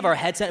 So we'd have our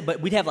headset, but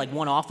we'd have like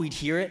one off. We'd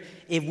hear it.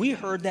 If we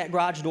heard that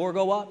garage door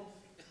go up,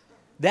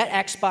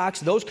 that Xbox,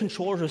 those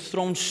controllers are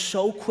thrown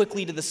so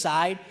quickly to the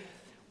side.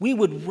 We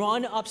would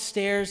run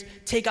upstairs,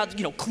 take out,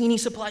 cleaning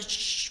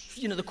supplies,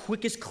 the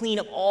quickest clean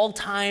of all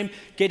time,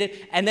 get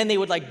it, and then they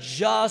would like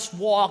just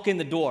walk in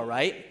the door,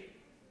 right?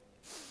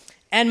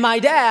 And my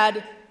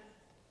dad,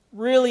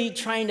 really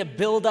trying to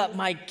build up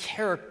my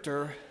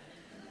character,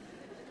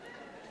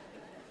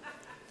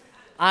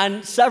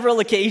 on several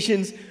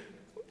occasions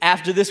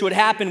after this would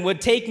happen,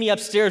 would take me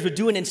upstairs, would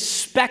do an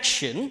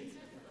inspection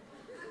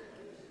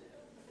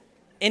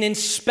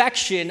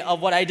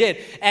of what I did.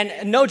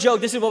 And no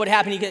joke, this is what would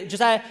happen. He'd get,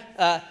 Josiah,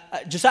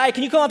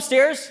 can you come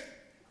upstairs?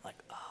 I'm like,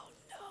 oh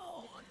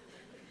no.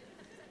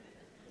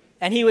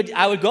 And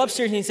I would go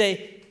upstairs and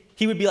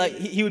he would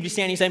be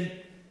standing saying,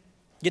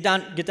 get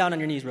down on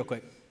your knees real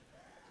quick.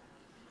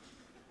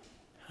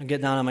 I'd get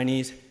down on my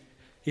knees.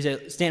 He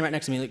said, stand right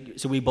next to me.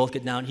 So we both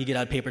get down. He'd get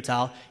out a paper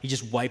towel. He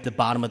just wiped the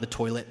bottom of the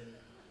toilet.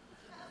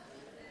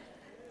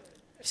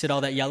 He said,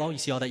 all that yellow? You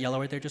see all that yellow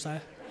right there,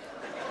 Josiah?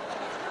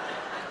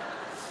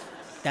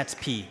 That's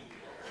pee.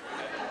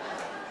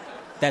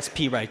 That's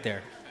pee right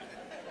there.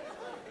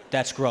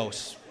 That's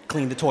gross.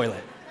 Clean the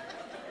toilet.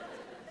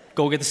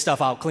 Go get the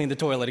stuff out, clean the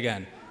toilet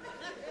again.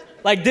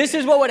 Like, this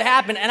is what would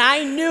happen. And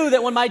I knew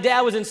that when my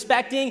dad was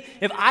inspecting,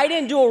 if I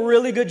didn't do a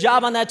really good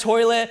job on that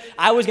toilet,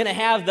 I was going to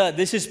have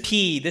this is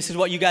pee. This is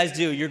what you guys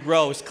do. You're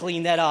gross.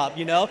 Clean that up,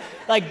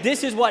 Like,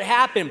 this is what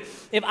happened.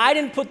 If I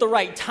didn't put the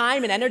right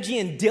time and energy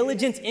and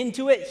diligence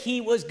into it,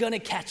 he was going to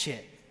catch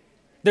it.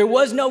 There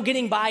was no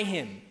getting by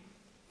him.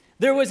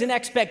 There was an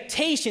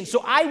expectation.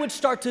 So I would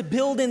start to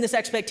build in this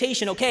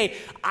expectation. Okay,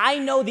 I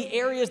know the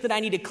areas that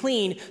I need to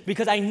clean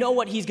because I know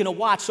what he's going to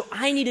watch. So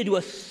I need to do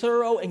a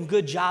thorough and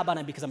good job on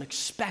it because I'm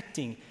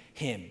expecting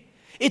him.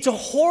 It's a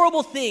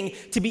horrible thing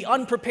to be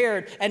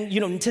unprepared and,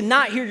 to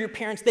not hear your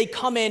parents. They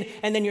come in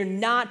and then you're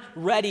not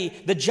ready.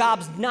 The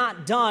job's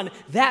not done.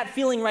 That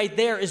feeling right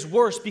there is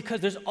worse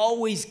because there's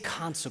always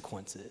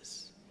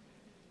consequences.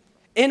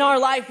 In our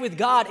life with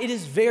God, it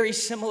is very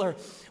similar.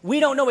 We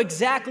don't know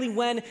exactly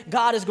when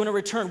God is going to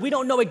return. We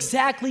don't know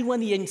exactly when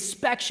the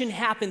inspection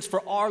happens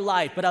for our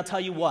life, but I'll tell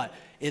you what,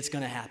 it's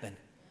going to happen.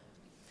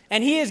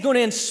 And he is going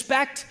to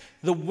inspect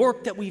the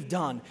work that we've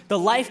done, the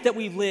life that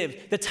we've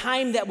lived, the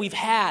time that we've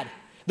had,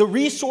 the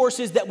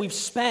resources that we've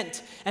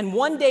spent. And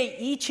one day,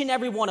 each and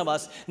every one of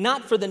us,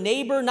 not for the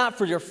neighbor, not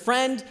for your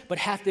friend, but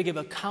have to give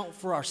account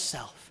for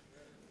ourselves.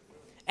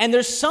 And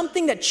there's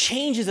something that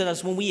changes in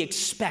us when we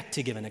expect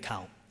to give an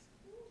account.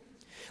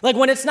 Like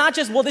when it's not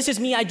just, well, this is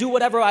me, I do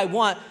whatever I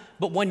want,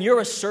 but when you're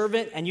a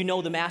servant and you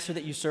know the master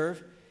that you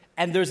serve,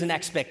 and there's an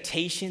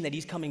expectation that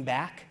he's coming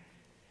back,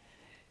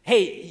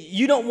 hey,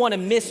 you don't want to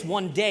miss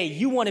one day.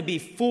 You want to be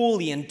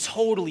fully and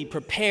totally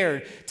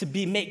prepared to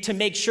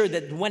make sure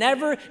that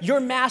whenever your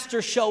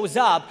master shows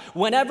up,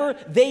 whenever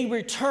they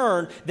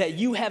return, that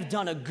you have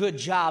done a good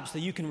job so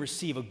you can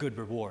receive a good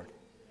reward.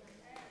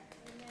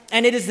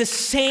 And it is the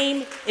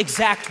same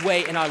exact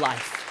way in our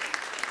life.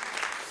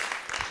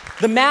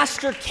 The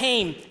master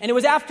came, and it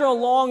was after a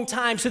long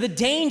time. So the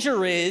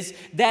danger is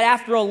that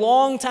after a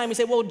long time, we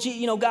say, well,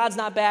 gee, God's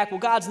not back. Well,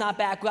 God's not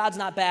back. God's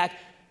not back.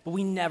 But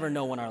we never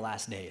know when our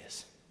last day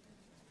is.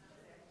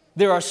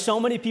 There are so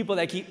many people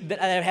that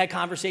I've had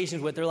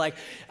conversations with.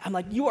 I'm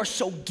like, you are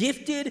so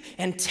gifted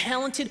and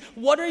talented.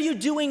 What are you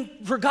doing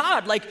for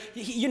God? Like,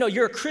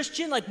 you're a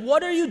Christian. Like,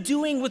 what are you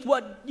doing with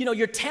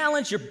your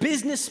talents, your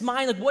business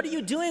mind? Like, what are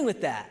you doing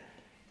with that?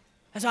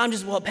 And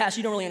so well, Pastor,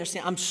 you don't really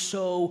understand. I'm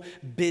so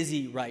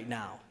busy right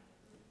now.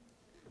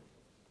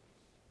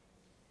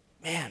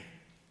 Man,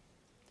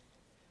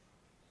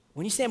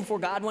 when you stand before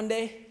God one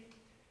day,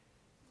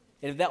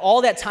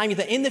 all that time you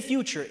think, in the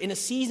future, in a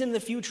season in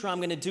the future, I'm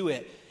going to do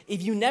it.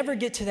 If you never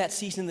get to that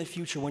season in the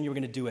future when you're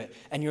going to do it,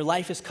 and your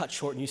life is cut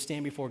short and you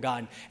stand before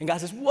God, and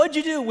God says, what'd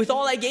you do with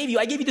all I gave you?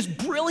 I gave you this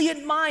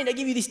brilliant mind. I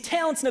gave you these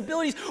talents and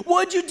abilities.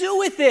 What'd you do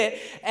with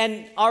it?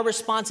 And our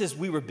response is,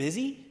 we were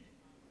busy.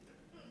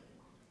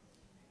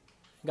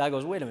 God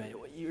goes, wait a minute,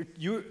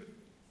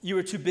 you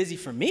were too busy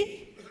for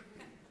me?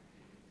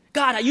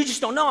 God, you just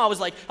don't know. I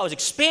was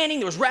expanding.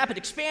 There was rapid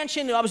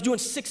expansion. I was doing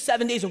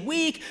 6-7 days a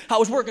week. I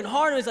was working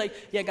hard. And he's like,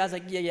 yeah, God's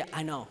like, yeah,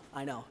 I know.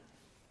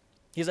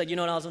 He's like, you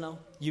know what I also know?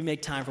 You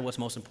make time for what's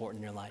most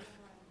important in your life.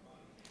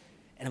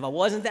 And if I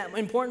wasn't that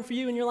important for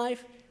you in your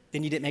life,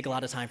 then you didn't make a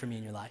lot of time for me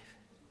in your life.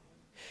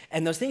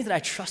 And those things that I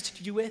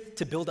trusted you with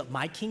to build up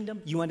my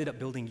kingdom, you ended up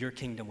building your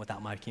kingdom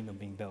without my kingdom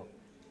being built.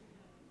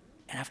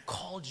 And I've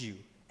called you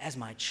as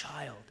my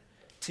child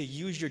to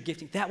use your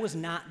gifting. That was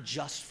not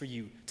just for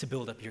you to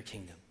build up your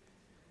kingdom.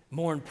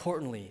 More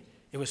importantly,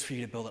 it was for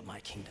you to build up my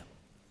kingdom.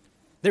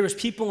 There was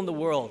people in the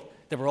world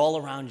that were all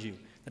around you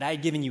that I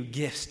had given you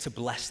gifts to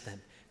bless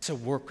them, to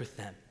work with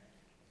them,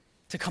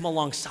 to come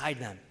alongside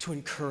them, to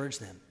encourage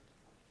them.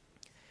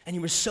 And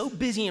you were so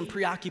busy and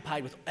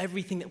preoccupied with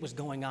everything that was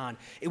going on.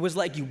 It was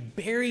like you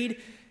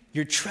buried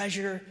your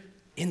treasure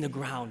in the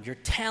ground, your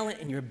talent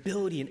and your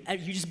ability,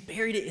 and you just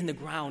buried it in the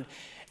ground.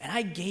 And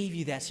I gave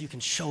you that so you can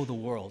show the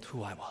world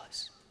who I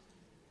was.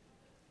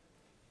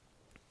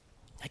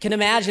 I can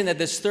imagine that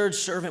this third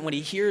servant, when he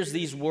hears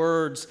these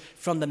words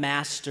from the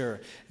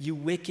master, you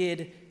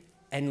wicked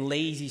and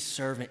lazy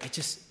servant, it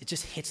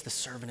just hits the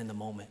servant in the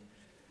moment.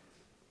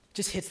 It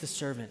just hits the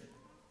servant.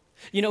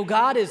 You know,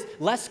 God is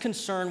less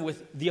concerned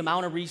with the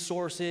amount of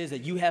resources,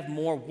 that you have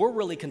more. We're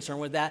really concerned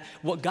with that.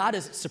 What God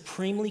is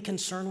supremely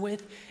concerned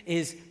with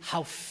is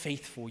how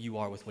faithful you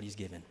are with what he's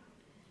given.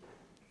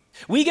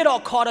 We get all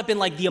caught up in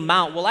like the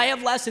amount. Well, I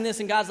have less in this,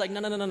 and God's like,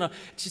 no.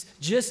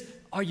 Just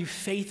are you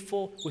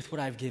faithful with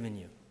what I've given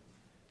you?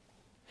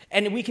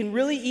 And we can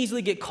really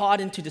easily get caught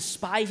into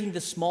despising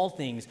the small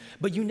things,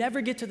 but you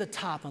never get to the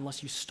top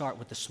unless you start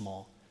with the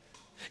small.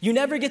 You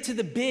never get to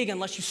the big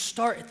unless you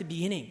start at the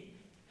beginning.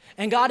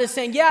 And God is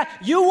saying, yeah,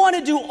 you want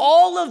to do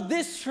all of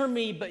this for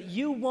me, but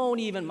you won't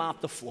even mop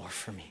the floor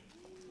for me.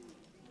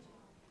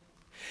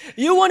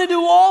 You want to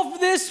do all of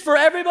this for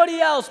everybody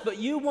else, but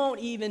you won't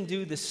even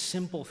do the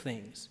simple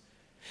things.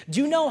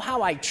 Do you know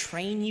how I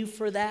train you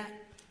for that?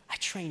 I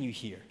train you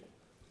here.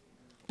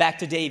 Back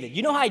to David.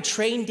 You know how I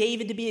trained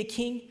David to be a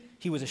king?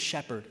 He was a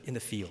shepherd in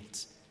the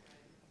fields.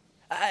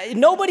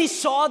 Nobody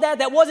saw that.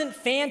 That wasn't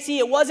fancy.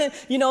 It wasn't,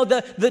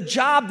 the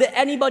job that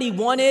anybody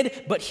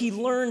wanted, but he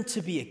learned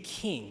to be a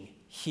king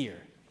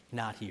here,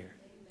 not here.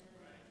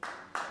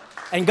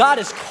 And God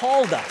has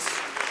called us.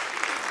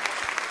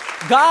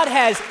 God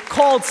has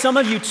called some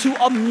of you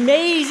to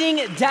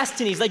amazing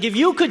destinies. Like if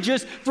you could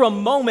just for a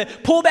moment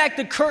pull back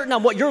the curtain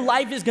on what your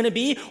life is going to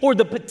be, or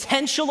the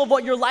potential of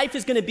what your life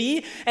is going to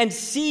be, and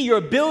see your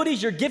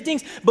abilities, your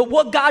giftings, but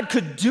what God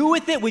could do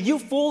with it, with you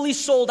fully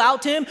sold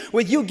out to him,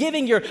 with you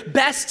giving your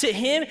best to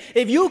him.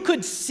 If you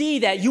could see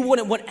that, you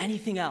wouldn't want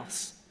anything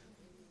else.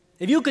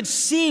 If you could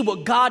see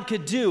what God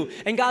could do,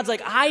 and God's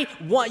like, I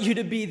want you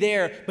to be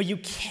there, but you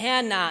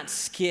cannot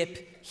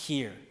skip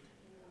here.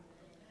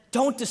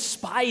 Don't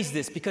despise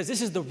this, because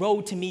this is the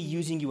road to me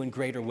using you in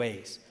greater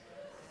ways.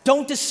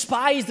 Don't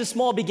despise the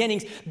small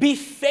beginnings. Be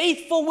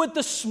faithful with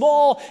the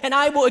small, and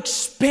I will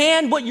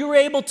expand what you're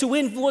able to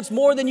influence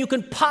more than you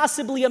can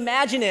possibly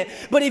imagine it.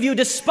 But if you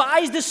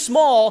despise the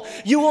small,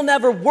 you will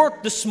never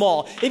work the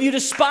small. If you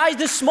despise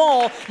the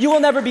small, you will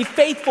never be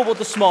faithful with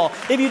the small.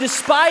 If you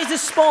despise the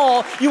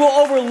small, you will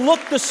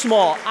overlook the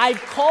small.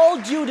 I've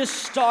called you to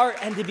start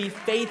and to be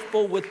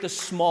faithful with the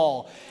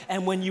small.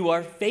 And when you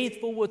are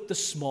faithful with the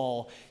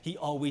small, he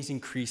always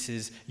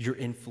increases your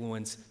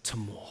influence to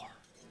more.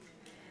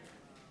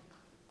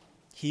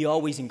 He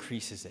always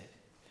increases it.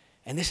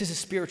 And this is a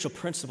spiritual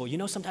principle. You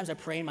know, sometimes I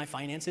pray in my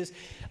finances.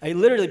 I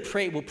literally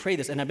will pray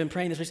this, and I've been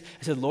praying this recently.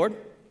 I said, Lord,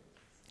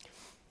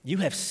 you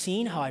have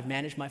seen how I've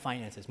managed my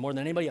finances more than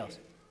anybody else.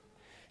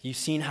 You've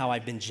seen how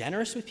I've been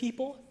generous with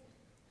people.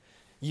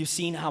 You've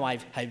seen how I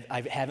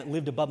haven't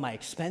lived above my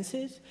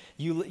expenses.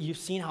 You've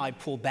seen how I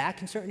pull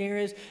back in certain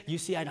areas. You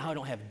see how I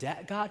don't have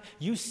debt, God.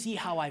 You see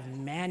how I've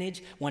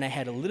managed when I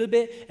had a little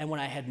bit and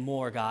when I had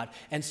more, God.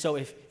 And so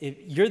if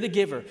you're the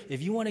giver,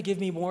 if you want to give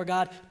me more,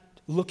 God,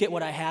 look at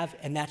what I have,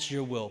 and that's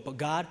your will. But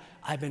God,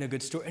 I've been a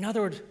good steward. In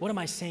other words, what am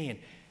I saying?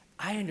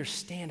 I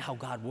understand how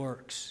God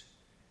works.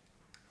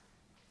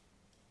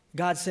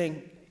 God's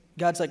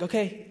like,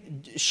 okay,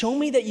 show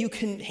me that you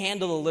can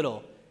handle a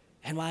little,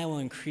 and I will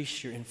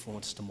increase your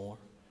influence to more.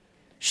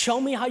 Show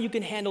me how you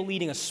can handle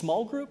leading a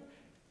small group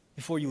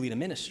before you lead a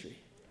ministry.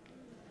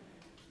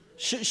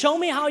 Show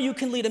me how you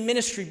can lead a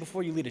ministry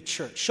before you lead a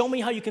church. Show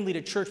me how you can lead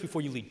a church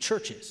before you lead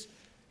churches.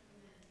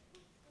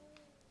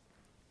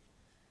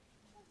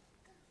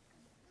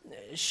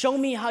 Show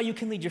me how you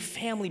can lead your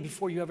family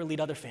before you ever lead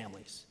other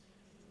families.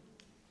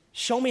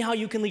 Show me how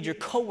you can lead your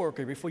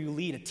coworker before you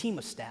lead a team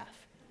of staff.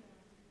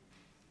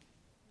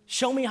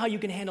 Show me how you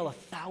can handle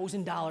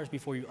 $1,000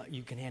 before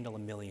you can handle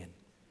 $1 million.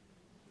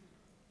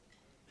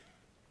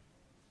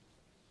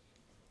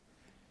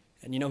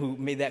 And you know who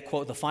made that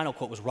quote? The final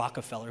quote was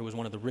Rockefeller, who was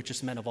one of the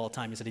richest men of all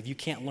time. He said, if you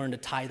can't learn to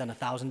tithe on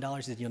 $1,000,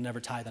 he said, you'll never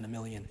tithe on $1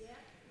 million.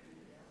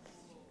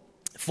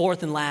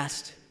 Fourth and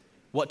last,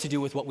 what to do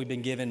with what we've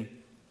been given.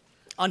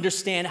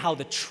 Understand how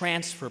the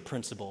transfer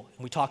principle,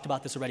 and we talked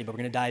about this already, but we're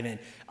going to dive in.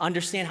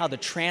 Understand how the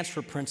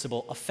transfer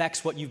principle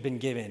affects what you've been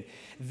given.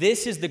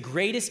 This is the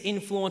greatest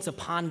influence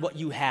upon what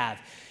you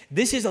have.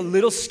 This is a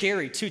little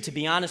scary, too, to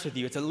be honest with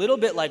you. It's a little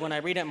bit like when I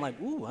read it, I'm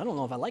like, ooh, I don't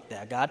know if I like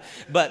that, God.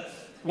 But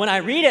when I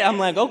read it, I'm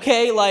like,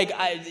 okay, like,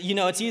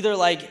 it's either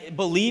like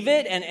believe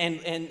it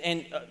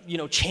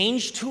and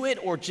change to it,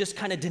 or just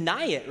kind of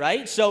deny it,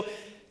 right? So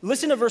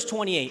listen to verse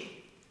 28.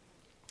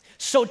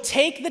 So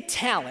take the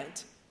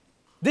talent.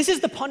 This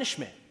is the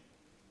punishment.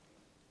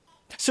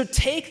 So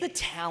take the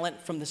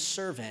talent from the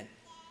servant,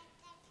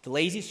 the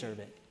lazy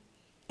servant,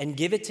 and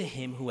give it to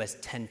him who has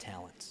 10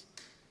 talents.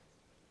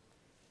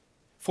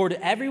 For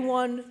to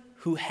everyone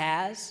who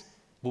has,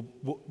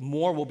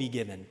 more will be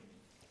given,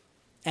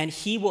 and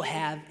he will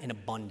have in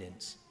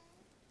abundance.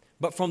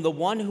 But from the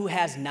one who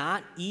has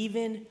not,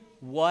 even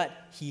what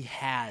he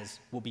has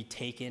will be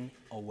taken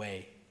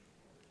away.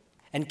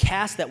 and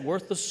cast that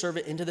worthless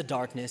servant into the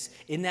darkness.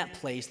 In that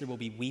place there will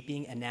be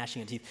weeping and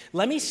gnashing of teeth.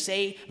 Let me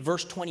say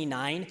verse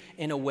 29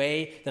 in a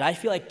way that I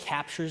feel like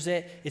captures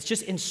it. It's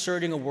just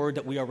inserting a word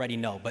that we already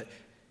know. But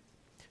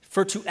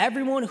for to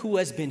everyone who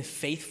has been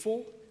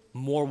faithful,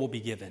 more will be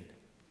given,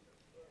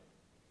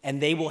 and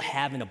they will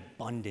have an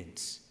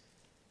abundance.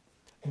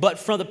 But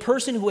for the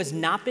person who has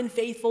not been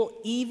faithful,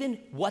 even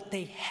what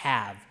they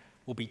have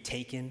will be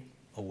taken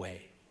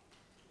away.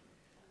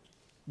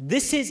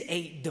 This is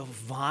a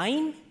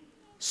divine,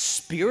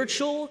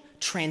 spiritual,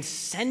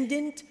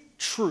 transcendent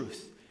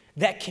truth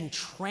that can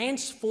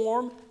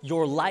transform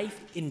your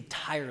life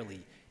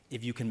entirely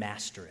if you can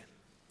master it.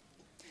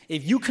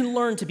 If you can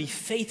learn to be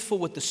faithful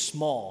with the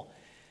small,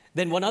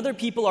 then when other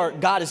people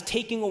God is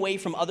taking away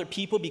from other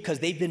people because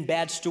they've been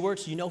bad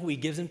stewards, you know who he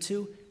gives them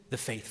to? The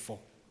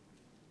faithful.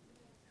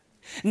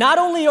 Not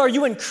only are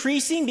you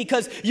increasing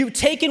because you've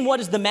taken what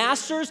is the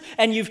master's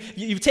and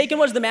you've taken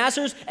what is the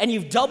master's and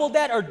you've doubled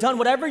that or done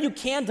whatever you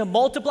can to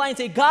multiply and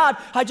say, God,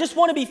 I just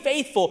want to be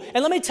faithful.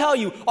 And let me tell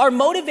you, our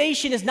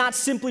motivation is not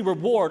simply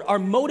reward. Our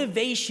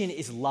motivation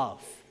is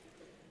love.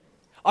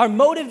 Our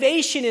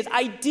motivation is,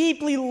 I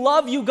deeply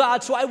love you,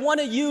 God, so I want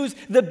to use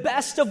the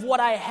best of what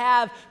I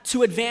have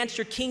to advance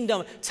your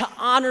kingdom, to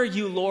honor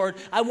you, Lord.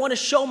 I want to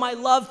show my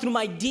love through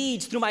my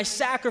deeds, through my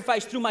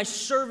sacrifice, through my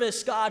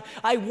service, God.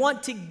 I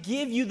want to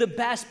give you the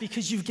best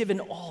because you've given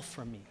all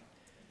for me.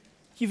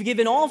 You've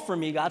given all for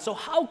me, God, so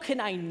how can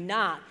I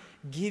not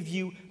give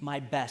you my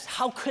best?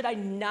 How could I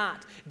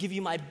not give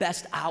you my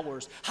best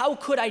hours? How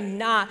could I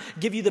not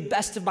give you the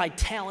best of my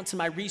talents and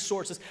my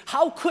resources?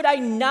 How could I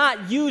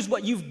not use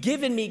what you've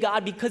given me,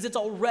 God, because it's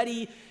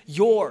already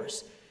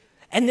yours?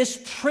 And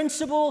this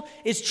principle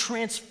is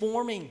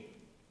transforming.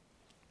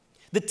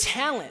 The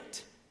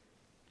talent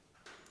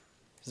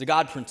is a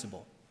God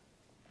principle.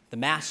 The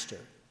master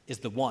is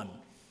the one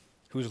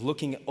who's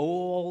looking at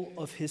all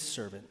of his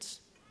servants.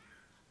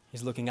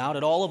 He's looking out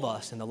at all of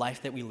us and the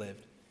life that we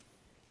lived.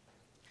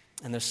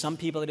 And there's some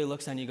people that he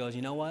looks at and he goes,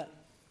 you know what?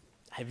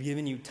 I've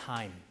given you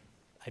time.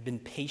 I've been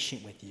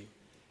patient with you.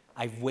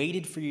 I've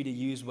waited for you to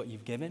use what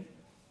you've given.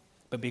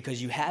 But because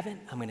you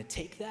haven't, I'm going to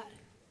take that.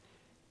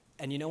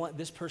 And you know what?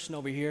 This person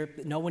over here,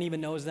 no one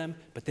even knows them,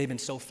 but they've been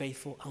so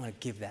faithful, I'm going to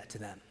give that to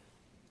them.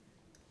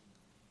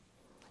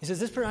 He says,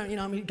 this person,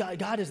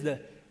 God is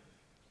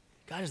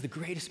the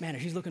greatest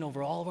manager. He's looking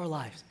over all of our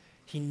lives.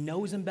 He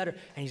knows them better,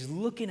 and he's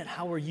looking at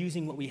how we're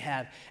using what we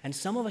have. And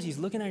some of us, he's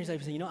looking at his life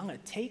and saying, I'm going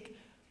to take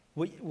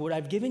what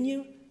I've given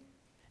you,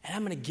 and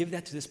I'm going to give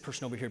that to this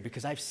person over here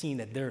because I've seen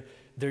that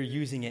they're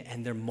using it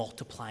and they're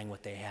multiplying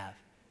what they have.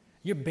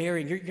 You're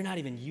burying, you're not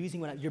even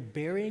using you're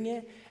burying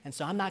it, and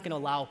so I'm not going to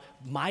allow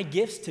my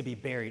gifts to be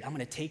buried. I'm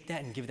going to take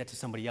that and give that to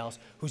somebody else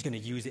who's going to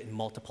use it and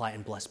multiply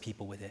and bless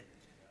people with it.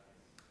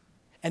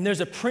 And there's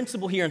a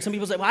principle here, and some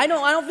people say, well, I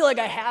don't feel like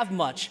I have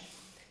much.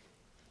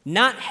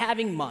 Not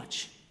having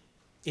much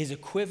is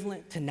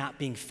equivalent to not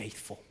being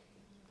faithful.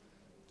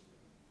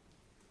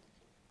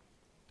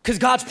 Because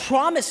God's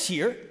promise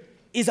here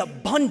is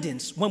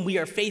abundance when we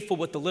are faithful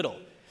with the little.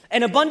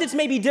 And abundance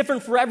may be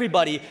different for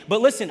everybody,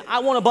 but listen, I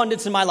want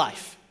abundance in my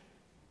life.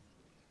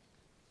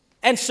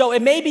 And so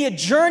it may be a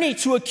journey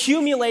to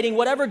accumulating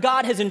whatever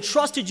God has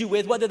entrusted you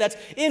with, whether that's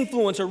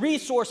influence or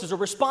resources or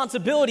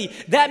responsibility.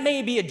 That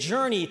may be a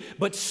journey,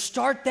 but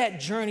start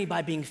that journey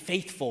by being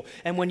faithful.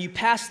 And when you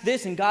pass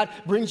this and God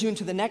brings you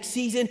into the next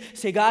season,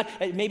 say, God,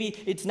 maybe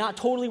it's not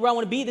totally where I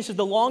want to be. This is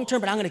the long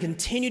term, but I'm going to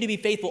continue to be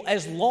faithful.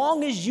 As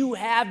long as you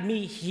have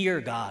me here,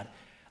 God,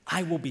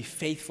 I will be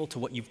faithful to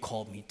what you've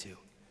called me to.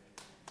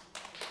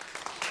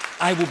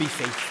 I will be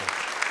faithful.